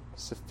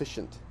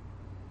insufficient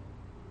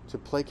to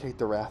placate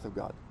the wrath of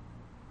God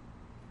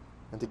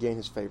and to gain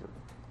his favor.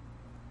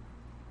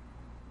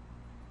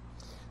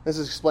 This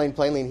is explained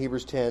plainly in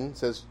Hebrews 10. It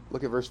says,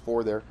 look at verse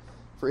 4 there.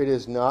 For it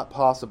is not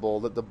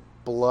possible that the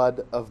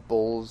blood of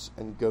bulls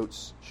and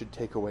goats should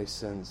take away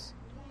sins.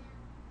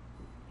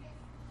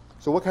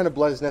 So what kind of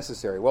blood is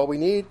necessary? Well, we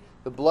need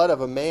the blood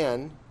of a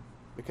man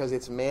because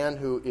it's man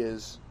who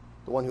is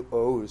the one who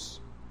owes.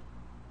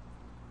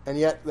 And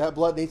yet that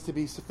blood needs to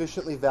be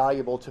sufficiently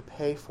valuable to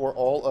pay for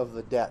all of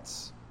the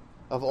debts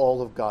of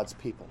all of God's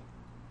people.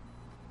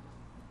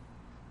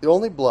 The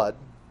only blood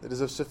that is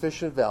of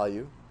sufficient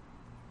value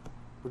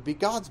would be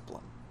God's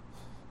blood.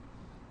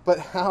 But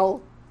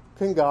how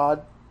can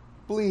God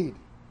bleed?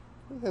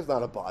 He has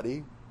not a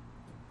body.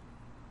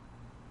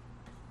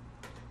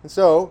 And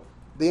so,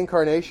 the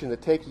incarnation, the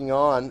taking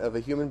on of a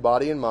human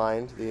body and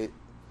mind, the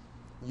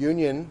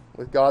union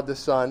with God the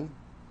Son,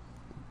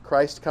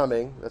 Christ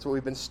coming, that's what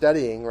we've been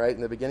studying, right,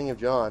 in the beginning of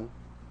John.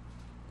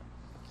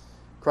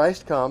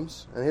 Christ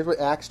comes, and here's what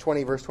Acts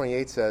 20, verse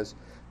 28 says,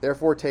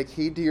 Therefore take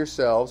heed to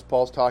yourselves,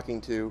 Paul's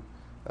talking to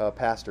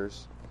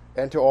pastors,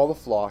 and to all the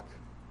flock,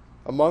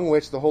 among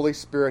which the Holy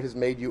Spirit has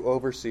made you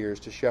overseers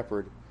to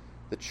shepherd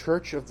the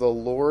church of the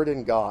Lord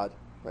and God.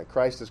 Right?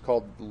 Christ is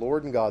called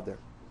Lord and God there.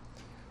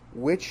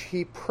 Which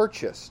he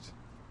purchased.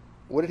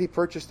 What did he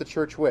purchase the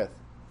church with?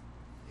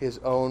 His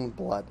own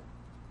blood.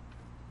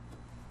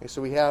 Okay,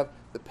 so we have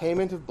the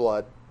payment of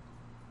blood,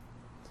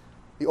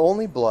 the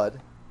only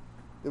blood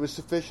that was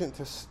sufficient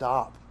to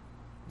stop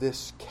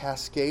this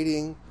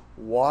cascading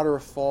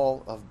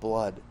waterfall of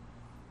blood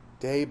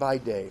day by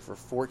day for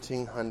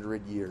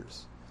 1,400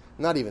 years.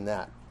 Not even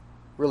that.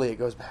 Really, it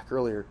goes back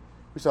earlier.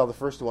 We saw the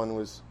first one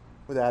was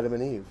with Adam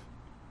and Eve.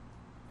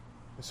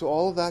 And so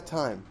all of that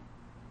time,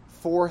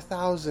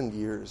 4,000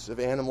 years of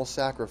animal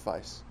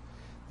sacrifice,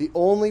 the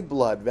only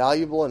blood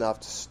valuable enough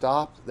to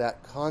stop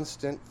that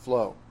constant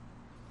flow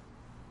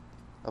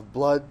of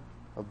blood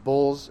of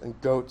bulls and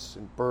goats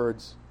and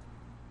birds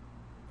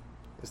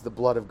is the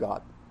blood of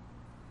God.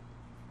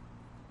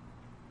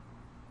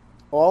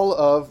 All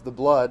of the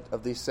blood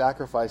of these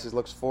sacrifices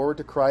looks forward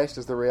to Christ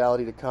as the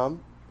reality to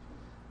come.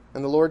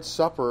 And the Lord's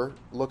Supper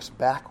looks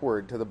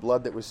backward to the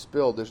blood that was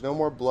spilled. There's no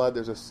more blood.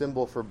 There's a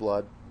symbol for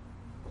blood.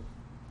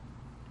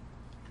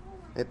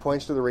 It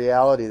points to the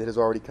reality that has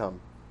already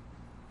come.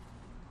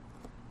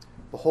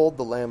 Behold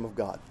the Lamb of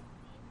God,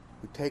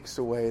 who takes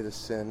away the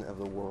sin of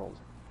the world.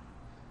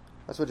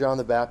 That's what John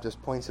the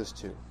Baptist points us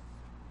to.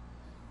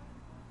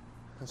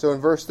 And so in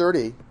verse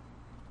 30,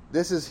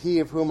 this is he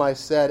of whom I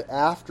said,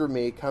 after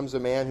me comes a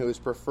man who is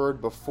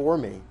preferred before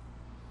me,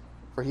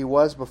 for he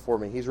was before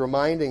me. He's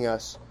reminding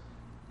us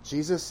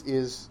Jesus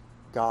is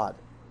God.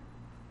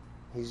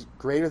 He's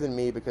greater than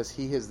me because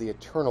he is the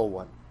eternal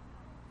one.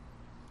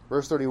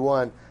 Verse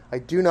 31, I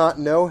do not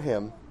know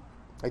him.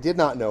 I did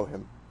not know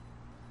him.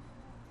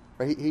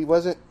 He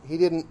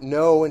didn't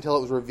know until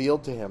it was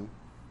revealed to him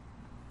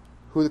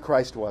who the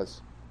Christ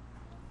was.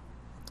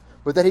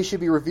 But that he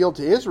should be revealed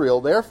to Israel,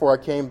 therefore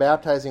I came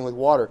baptizing with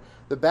water.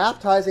 The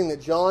baptizing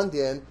that John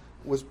did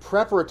was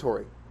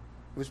preparatory.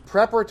 It was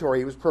preparatory.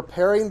 He was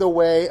preparing the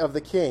way of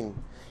the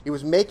king. He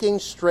was making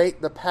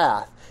straight the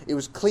path. It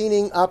was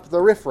cleaning up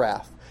the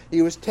riffraff.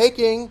 He was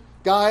taking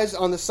guys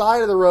on the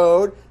side of the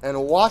road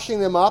and washing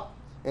them up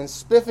and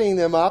spiffing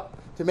them up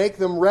to make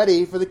them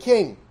ready for the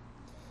king.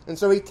 And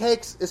so he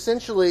takes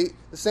essentially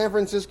the San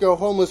Francisco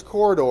homeless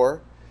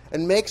corridor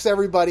and makes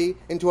everybody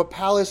into a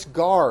palace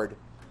guard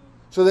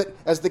so that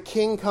as the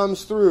king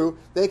comes through,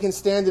 they can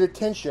stand at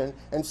attention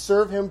and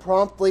serve him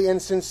promptly and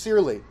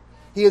sincerely.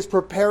 He is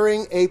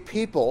preparing a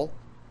people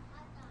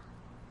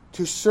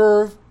to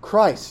serve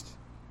Christ.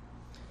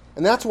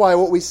 And that's why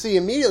what we see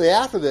immediately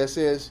after this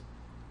is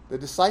the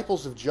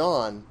disciples of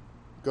John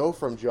go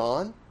from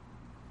John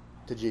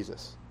to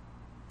Jesus.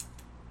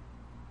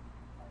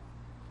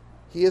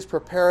 He is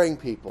preparing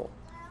people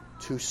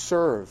to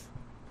serve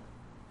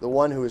the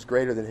one who is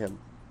greater than him.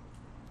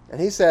 And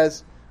he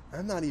says,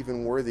 I'm not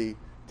even worthy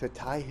to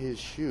tie his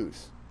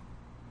shoes.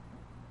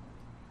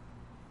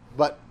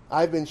 But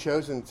I've been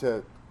chosen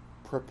to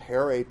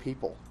prepare a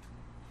people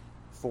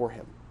for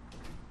him.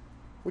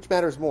 Which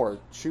matters more,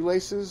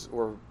 shoelaces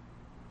or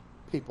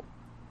people?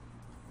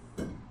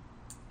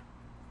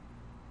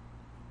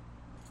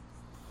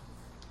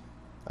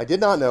 I did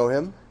not know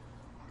him,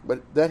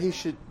 but he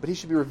should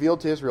be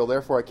revealed to Israel.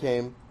 Therefore I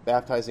came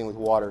baptizing with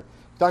water.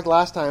 We talked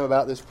last time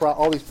about this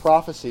all these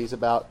prophecies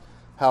about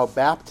how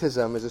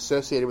baptism is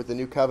associated with the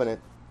new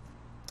covenant.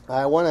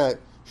 I want to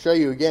show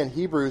you again,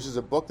 Hebrews is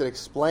a book that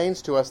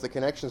explains to us the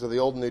connections of the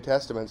Old and New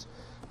Testaments.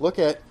 Look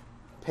at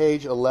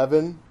page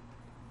 11.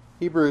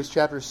 Hebrews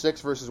chapter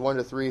 6, verses 1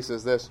 to 3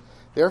 says this,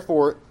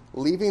 Therefore,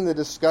 leaving the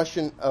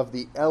discussion of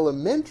the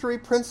elementary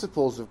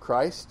principles of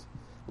Christ,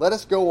 let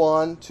us go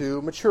on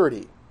to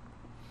maturity,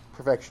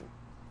 perfection.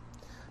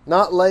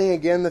 Not laying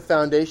again the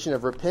foundation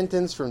of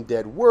repentance from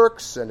dead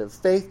works and of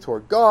faith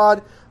toward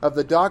God, of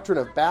the doctrine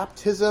of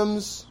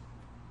baptisms,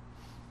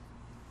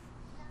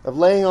 of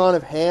laying on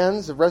of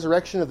hands, of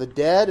resurrection of the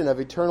dead, and of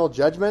eternal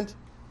judgment.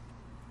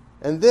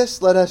 And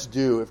this let us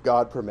do, if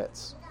God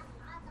permits.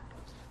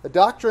 The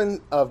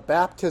doctrine of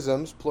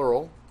baptisms,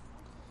 plural,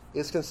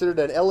 is considered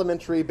an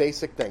elementary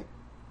basic thing.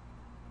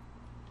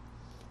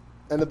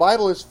 And the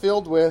Bible is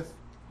filled with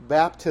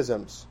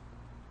baptisms.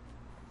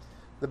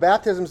 The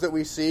baptisms that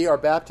we see are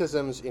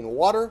baptisms in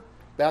water,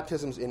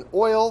 baptisms in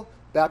oil,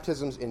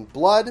 baptisms in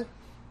blood.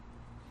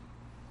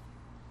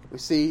 We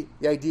see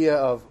the idea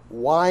of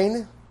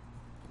wine.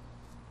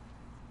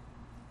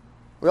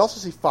 We also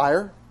see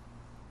fire,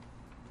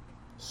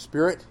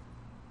 spirit,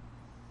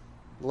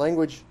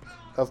 language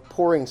of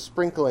pouring,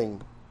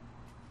 sprinkling,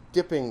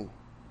 dipping.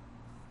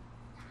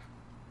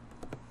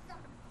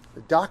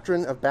 The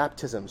doctrine of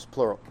baptisms,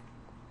 plural.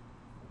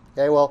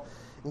 Okay, well,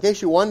 in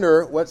case you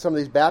wonder what some of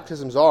these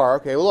baptisms are,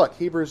 okay, well look,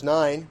 Hebrews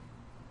 9,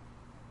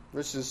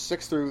 verses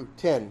 6 through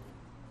 10.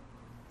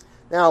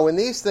 Now, when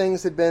these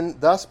things had been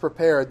thus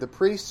prepared, the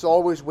priests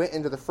always went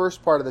into the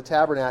first part of the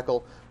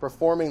tabernacle,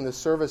 performing the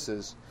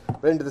services.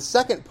 But into the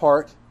second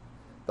part,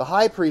 the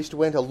high priest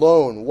went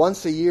alone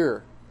once a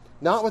year,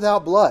 not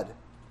without blood,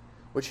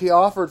 which he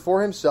offered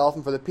for himself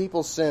and for the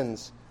people's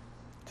sins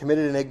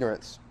committed in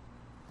ignorance.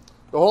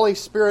 The Holy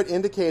Spirit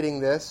indicating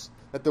this,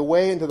 that the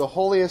way into the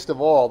holiest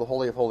of all, the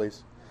Holy of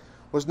Holies,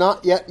 was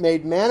not yet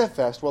made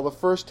manifest while the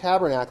first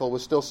tabernacle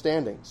was still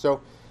standing.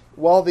 So,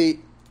 while the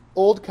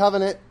Old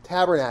Covenant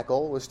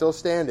tabernacle was still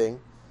standing,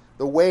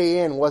 the way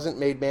in wasn't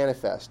made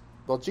manifest.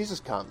 Well, Jesus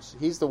comes.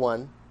 He's the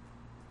one.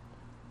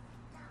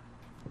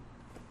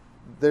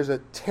 There's a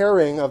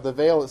tearing of the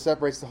veil that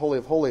separates the Holy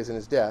of Holies in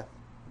his death,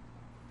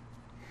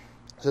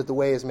 so that the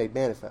way is made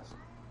manifest.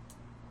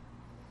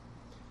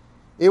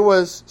 It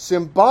was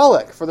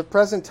symbolic for the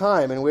present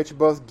time in which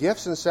both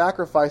gifts and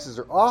sacrifices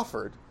are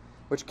offered,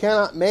 which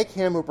cannot make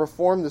him who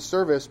performed the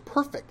service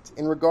perfect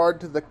in regard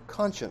to the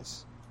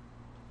conscience.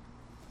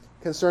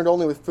 Concerned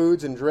only with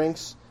foods and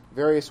drinks,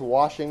 various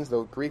washings,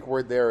 the Greek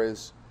word there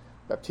is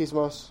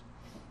baptismos,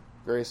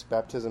 various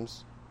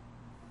baptisms,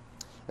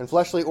 and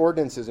fleshly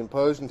ordinances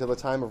imposed until the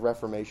time of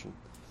Reformation.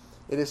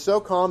 It is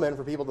so common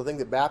for people to think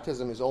that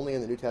baptism is only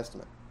in the New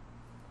Testament.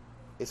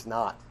 It's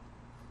not.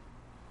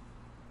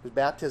 There's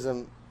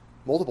baptism,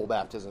 multiple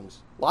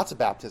baptisms, lots of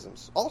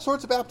baptisms, all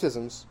sorts of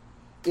baptisms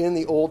in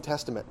the Old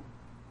Testament.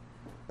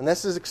 And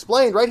this is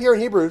explained right here in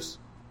Hebrews.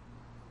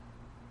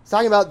 It's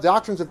talking about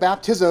doctrines of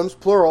baptisms,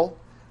 plural,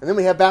 and then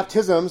we have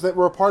baptisms that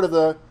were a part of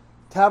the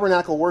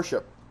tabernacle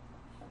worship.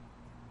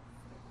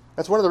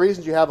 That's one of the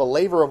reasons you have a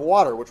laver of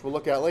water, which we'll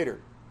look at later.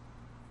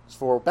 It's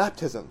for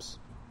baptisms.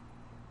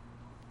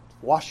 It's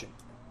washing.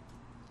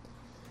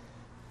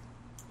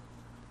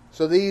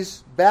 So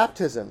these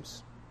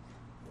baptisms,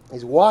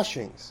 these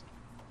washings,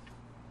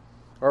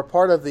 are a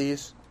part of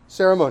these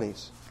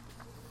ceremonies.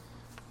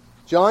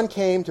 John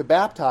came to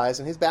baptize,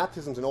 and his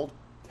baptism is an Old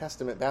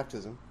Testament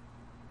baptism.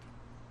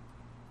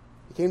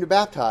 He came to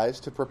baptize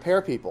to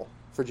prepare people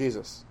for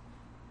Jesus.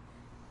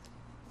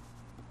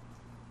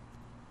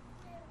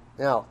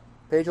 Now,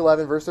 page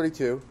 11, verse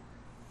 32.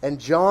 And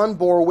John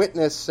bore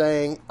witness,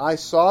 saying, I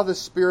saw the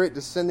Spirit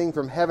descending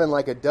from heaven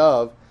like a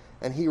dove,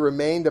 and he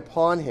remained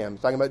upon him.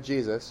 Talking about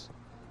Jesus.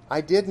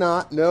 I did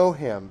not know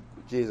him,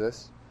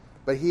 Jesus,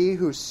 but he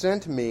who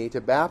sent me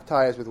to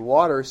baptize with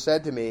water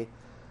said to me,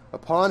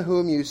 Upon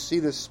whom you see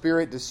the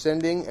Spirit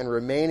descending and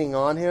remaining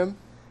on him,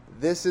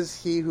 this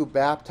is he who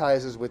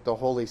baptizes with the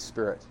Holy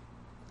Spirit.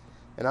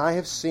 And I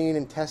have seen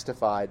and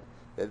testified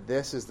that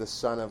this is the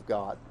Son of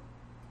God.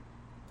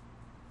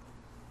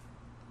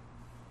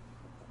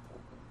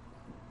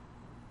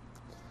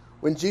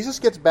 When Jesus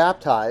gets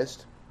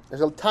baptized,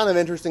 there's a ton of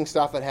interesting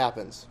stuff that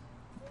happens.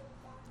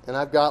 And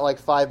I've got like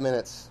 5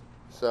 minutes,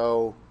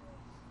 so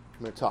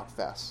I'm going to talk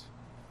fast.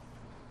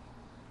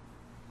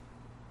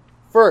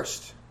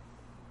 First,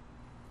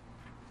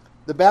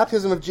 the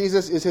baptism of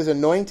Jesus is his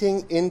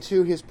anointing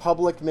into his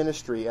public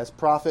ministry as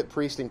prophet,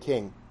 priest, and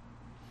king.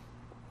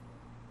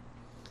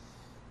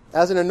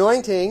 As an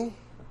anointing,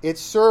 it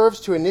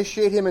serves to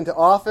initiate him into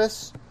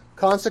office,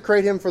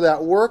 consecrate him for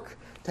that work,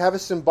 to have a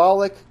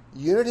symbolic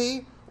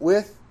unity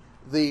with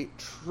the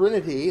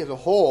Trinity as a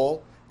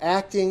whole,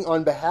 acting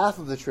on behalf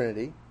of the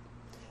Trinity,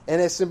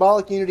 and a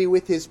symbolic unity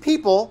with his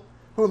people,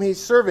 whom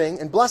he's serving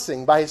and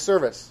blessing by his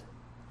service.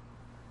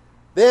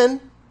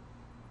 Then,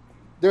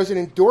 there's an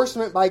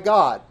endorsement by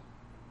God.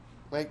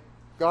 Like,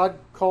 God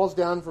calls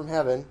down from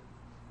heaven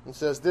and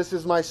says, "This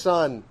is my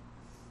Son."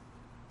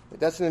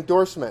 That's an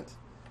endorsement.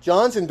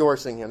 John's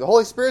endorsing him. The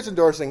Holy Spirit's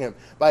endorsing him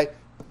by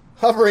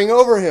hovering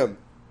over him.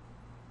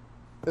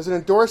 There's an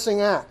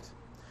endorsing act.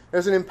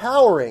 There's an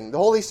empowering. The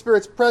Holy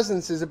Spirit's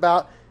presence is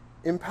about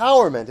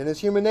empowerment in his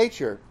human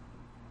nature.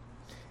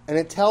 And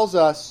it tells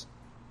us,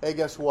 hey,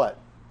 guess what?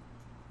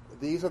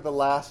 These are the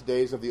last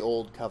days of the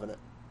Old Covenant.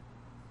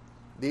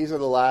 These are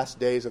the last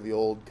days of the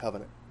Old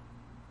Covenant.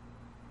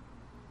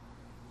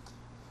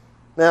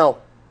 Now,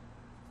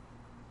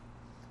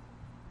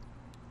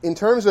 in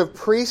terms of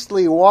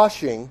priestly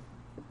washing,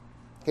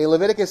 okay,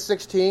 Leviticus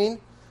 16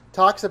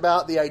 talks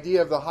about the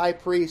idea of the high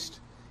priest.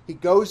 He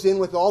goes in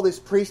with all this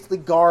priestly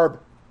garb,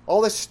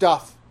 all this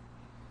stuff.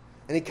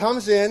 And he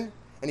comes in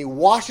and he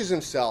washes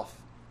himself.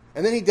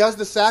 And then he does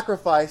the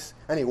sacrifice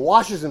and he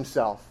washes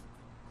himself.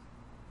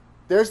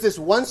 There's this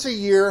once a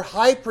year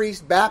high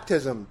priest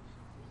baptism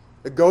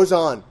that goes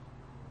on.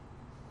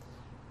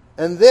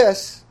 And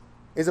this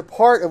is a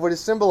part of what is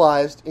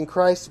symbolized in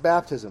Christ's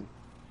baptism.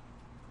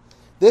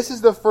 This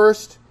is the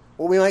first,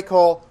 what we might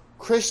call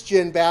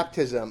Christian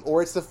baptism,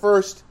 or it's the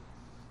first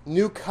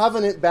New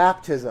Covenant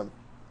baptism.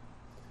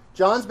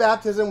 John's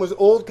baptism was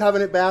Old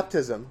Covenant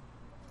baptism.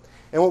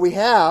 And what we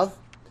have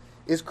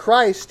is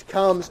Christ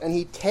comes and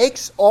he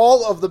takes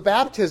all of the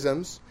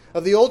baptisms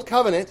of the Old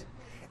Covenant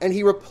and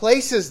he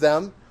replaces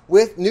them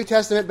with New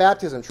Testament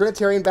baptism,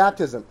 Trinitarian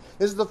baptism.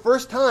 This is the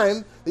first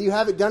time that you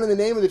have it done in the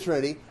name of the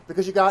Trinity,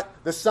 because you got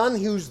the Son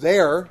who's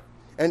there,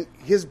 and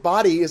his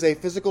body is a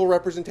physical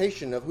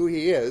representation of who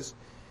he is.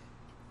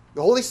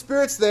 The Holy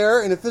Spirit's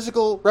there in a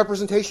physical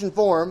representation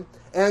form,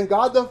 and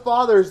God the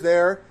Father's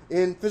there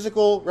in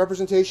physical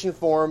representation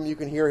form. You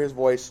can hear his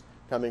voice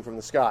coming from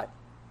the sky.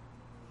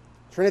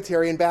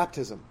 Trinitarian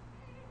baptism.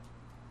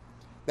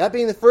 That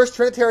being the first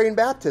Trinitarian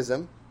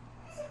baptism,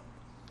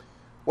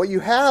 what you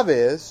have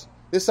is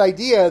this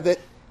idea that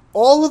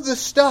all of the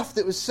stuff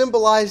that was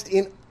symbolized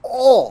in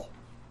all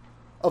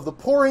of the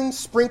pouring,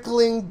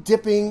 sprinkling,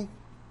 dipping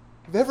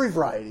of every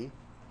variety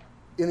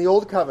in the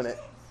Old Covenant,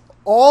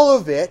 all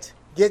of it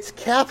gets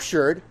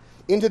captured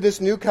into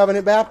this New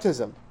Covenant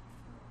baptism.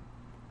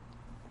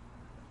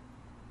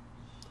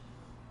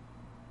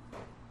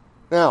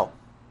 Now,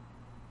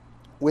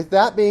 with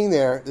that being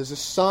there, there's a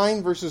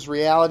sign versus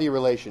reality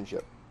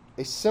relationship.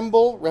 A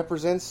symbol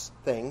represents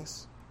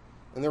things,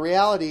 and the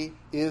reality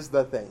is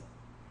the thing.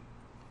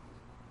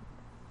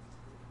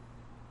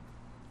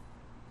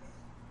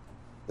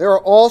 There are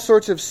all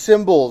sorts of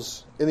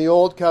symbols in the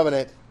Old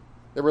Covenant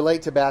that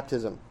relate to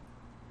baptism.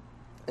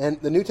 And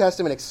the New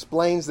Testament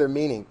explains their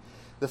meaning.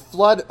 The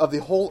flood of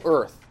the whole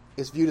earth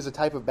is viewed as a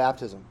type of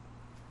baptism.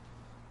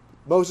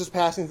 Moses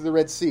passing through the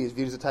Red Sea is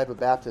viewed as a type of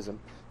baptism.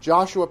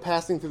 Joshua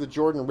passing through the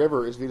Jordan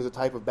River is viewed as a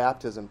type of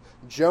baptism.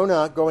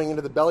 Jonah going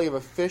into the belly of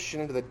a fish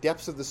and into the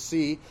depths of the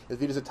sea is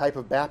viewed as a type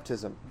of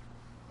baptism.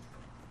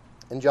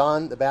 And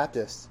John the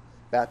Baptist's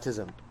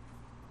baptism.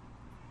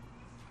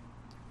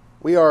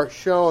 We are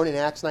shown in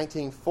Acts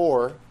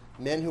 19:4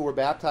 men who were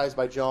baptized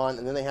by John,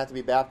 and then they had to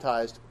be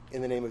baptized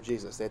in the name of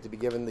Jesus. They had to be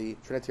given the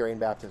Trinitarian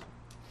baptism.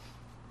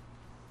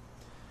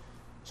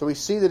 So we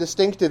see the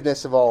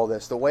distinctiveness of all of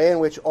this, the way in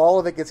which all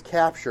of it gets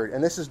captured.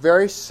 And this is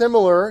very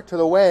similar to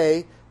the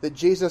way that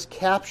Jesus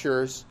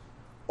captures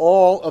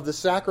all of the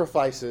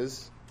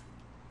sacrifices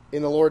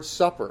in the Lord's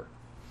Supper.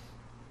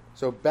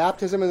 So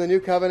baptism in the New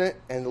Covenant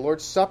and the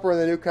Lord's Supper in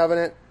the New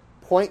Covenant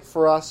point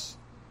for us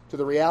to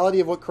the reality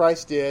of what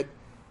Christ did,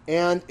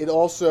 and it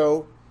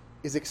also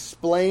is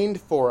explained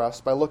for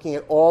us by looking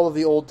at all of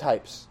the old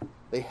types.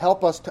 They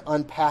help us to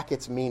unpack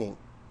its meaning.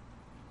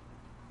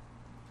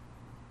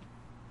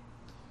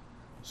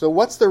 So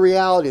what's the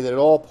reality that it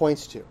all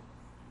points to?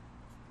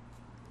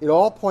 It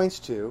all points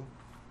to,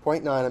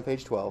 point 9 on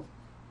page 12,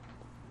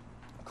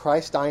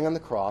 Christ dying on the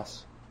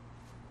cross.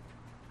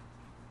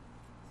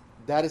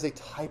 That is a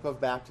type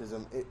of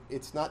baptism.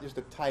 It's not just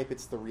a type,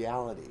 it's the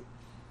reality.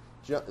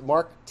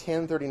 Mark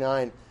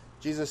 10:39,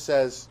 Jesus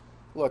says,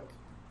 look,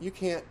 you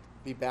can't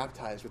be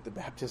baptized with the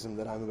baptism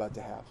that I'm about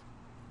to have.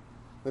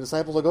 The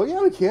disciples will go,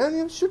 yeah, we can.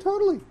 Yeah, sure,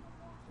 totally.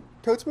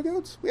 Totes my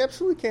goats. We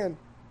absolutely can.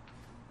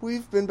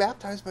 We've been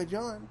baptized by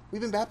John.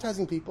 We've been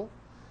baptizing people.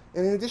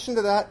 And in addition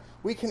to that,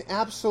 we can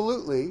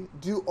absolutely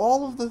do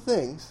all of the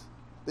things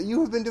that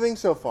you have been doing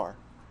so far.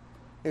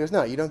 He goes,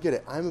 no, you don't get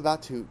it. I'm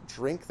about to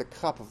drink the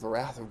cup of the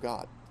wrath of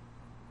God.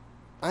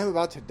 I'm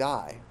about to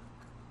die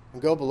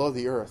and go below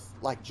the earth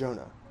like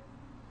Jonah.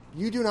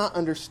 You do not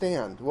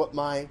understand what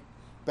my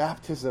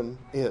baptism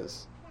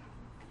is.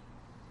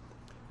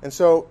 And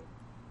so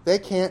they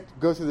can't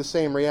go through the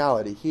same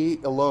reality. He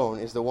alone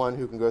is the one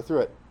who can go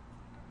through it.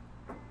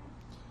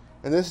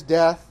 And this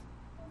death,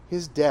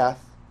 his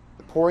death,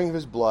 the pouring of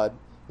his blood,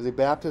 is a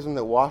baptism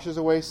that washes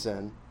away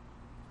sin,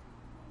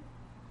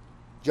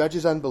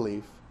 judges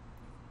unbelief,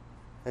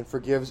 and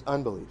forgives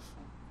unbelief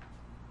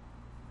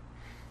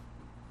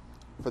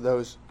for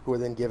those who are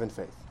then given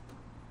faith.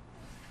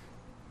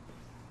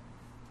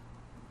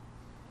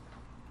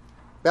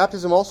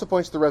 Baptism also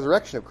points to the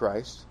resurrection of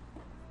Christ,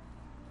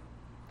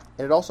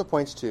 and it also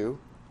points to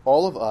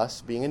all of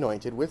us being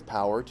anointed with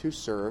power to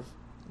serve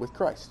with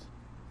Christ.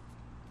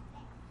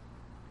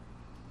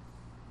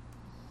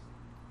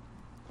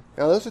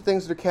 Now, those are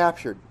things that are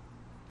captured.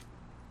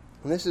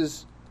 And this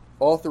is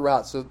all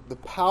throughout. So the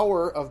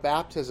power of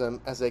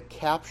baptism as a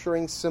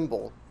capturing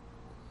symbol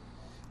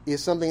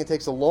is something that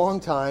takes a long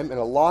time and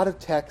a lot of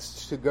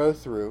texts to go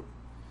through.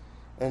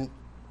 And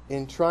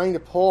in trying to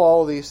pull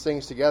all of these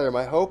things together,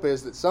 my hope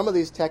is that some of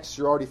these texts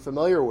you're already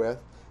familiar with,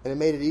 and it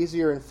made it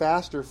easier and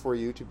faster for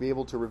you to be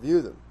able to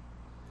review them.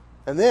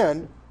 And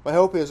then, my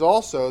hope is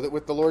also that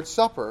with the Lord's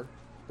Supper,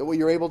 that what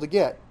you're able to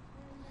get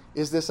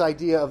is this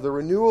idea of the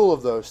renewal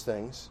of those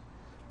things,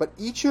 but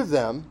each of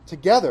them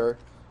together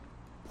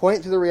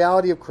point to the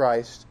reality of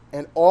Christ,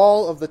 and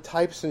all of the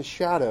types and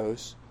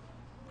shadows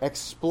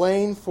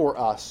explain for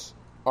us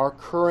our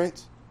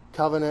current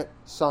covenant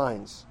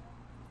signs.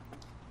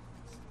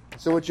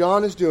 So what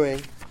John is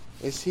doing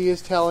is he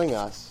is telling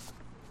us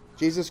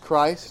Jesus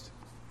Christ,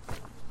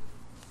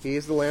 he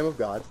is the Lamb of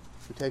God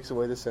who takes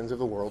away the sins of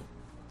the world,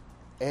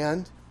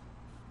 and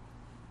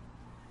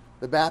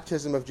the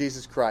baptism of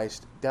Jesus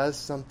Christ does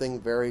something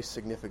very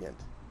significant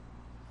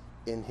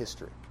in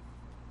history.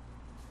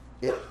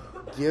 It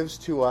gives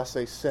to us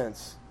a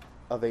sense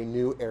of a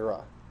new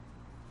era.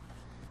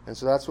 And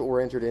so that's what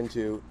we're entered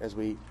into as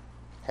we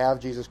have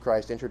Jesus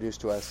Christ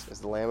introduced to us as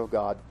the Lamb of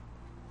God.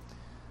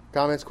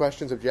 Comments,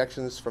 questions,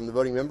 objections from the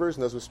voting members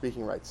and those with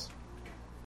speaking rights?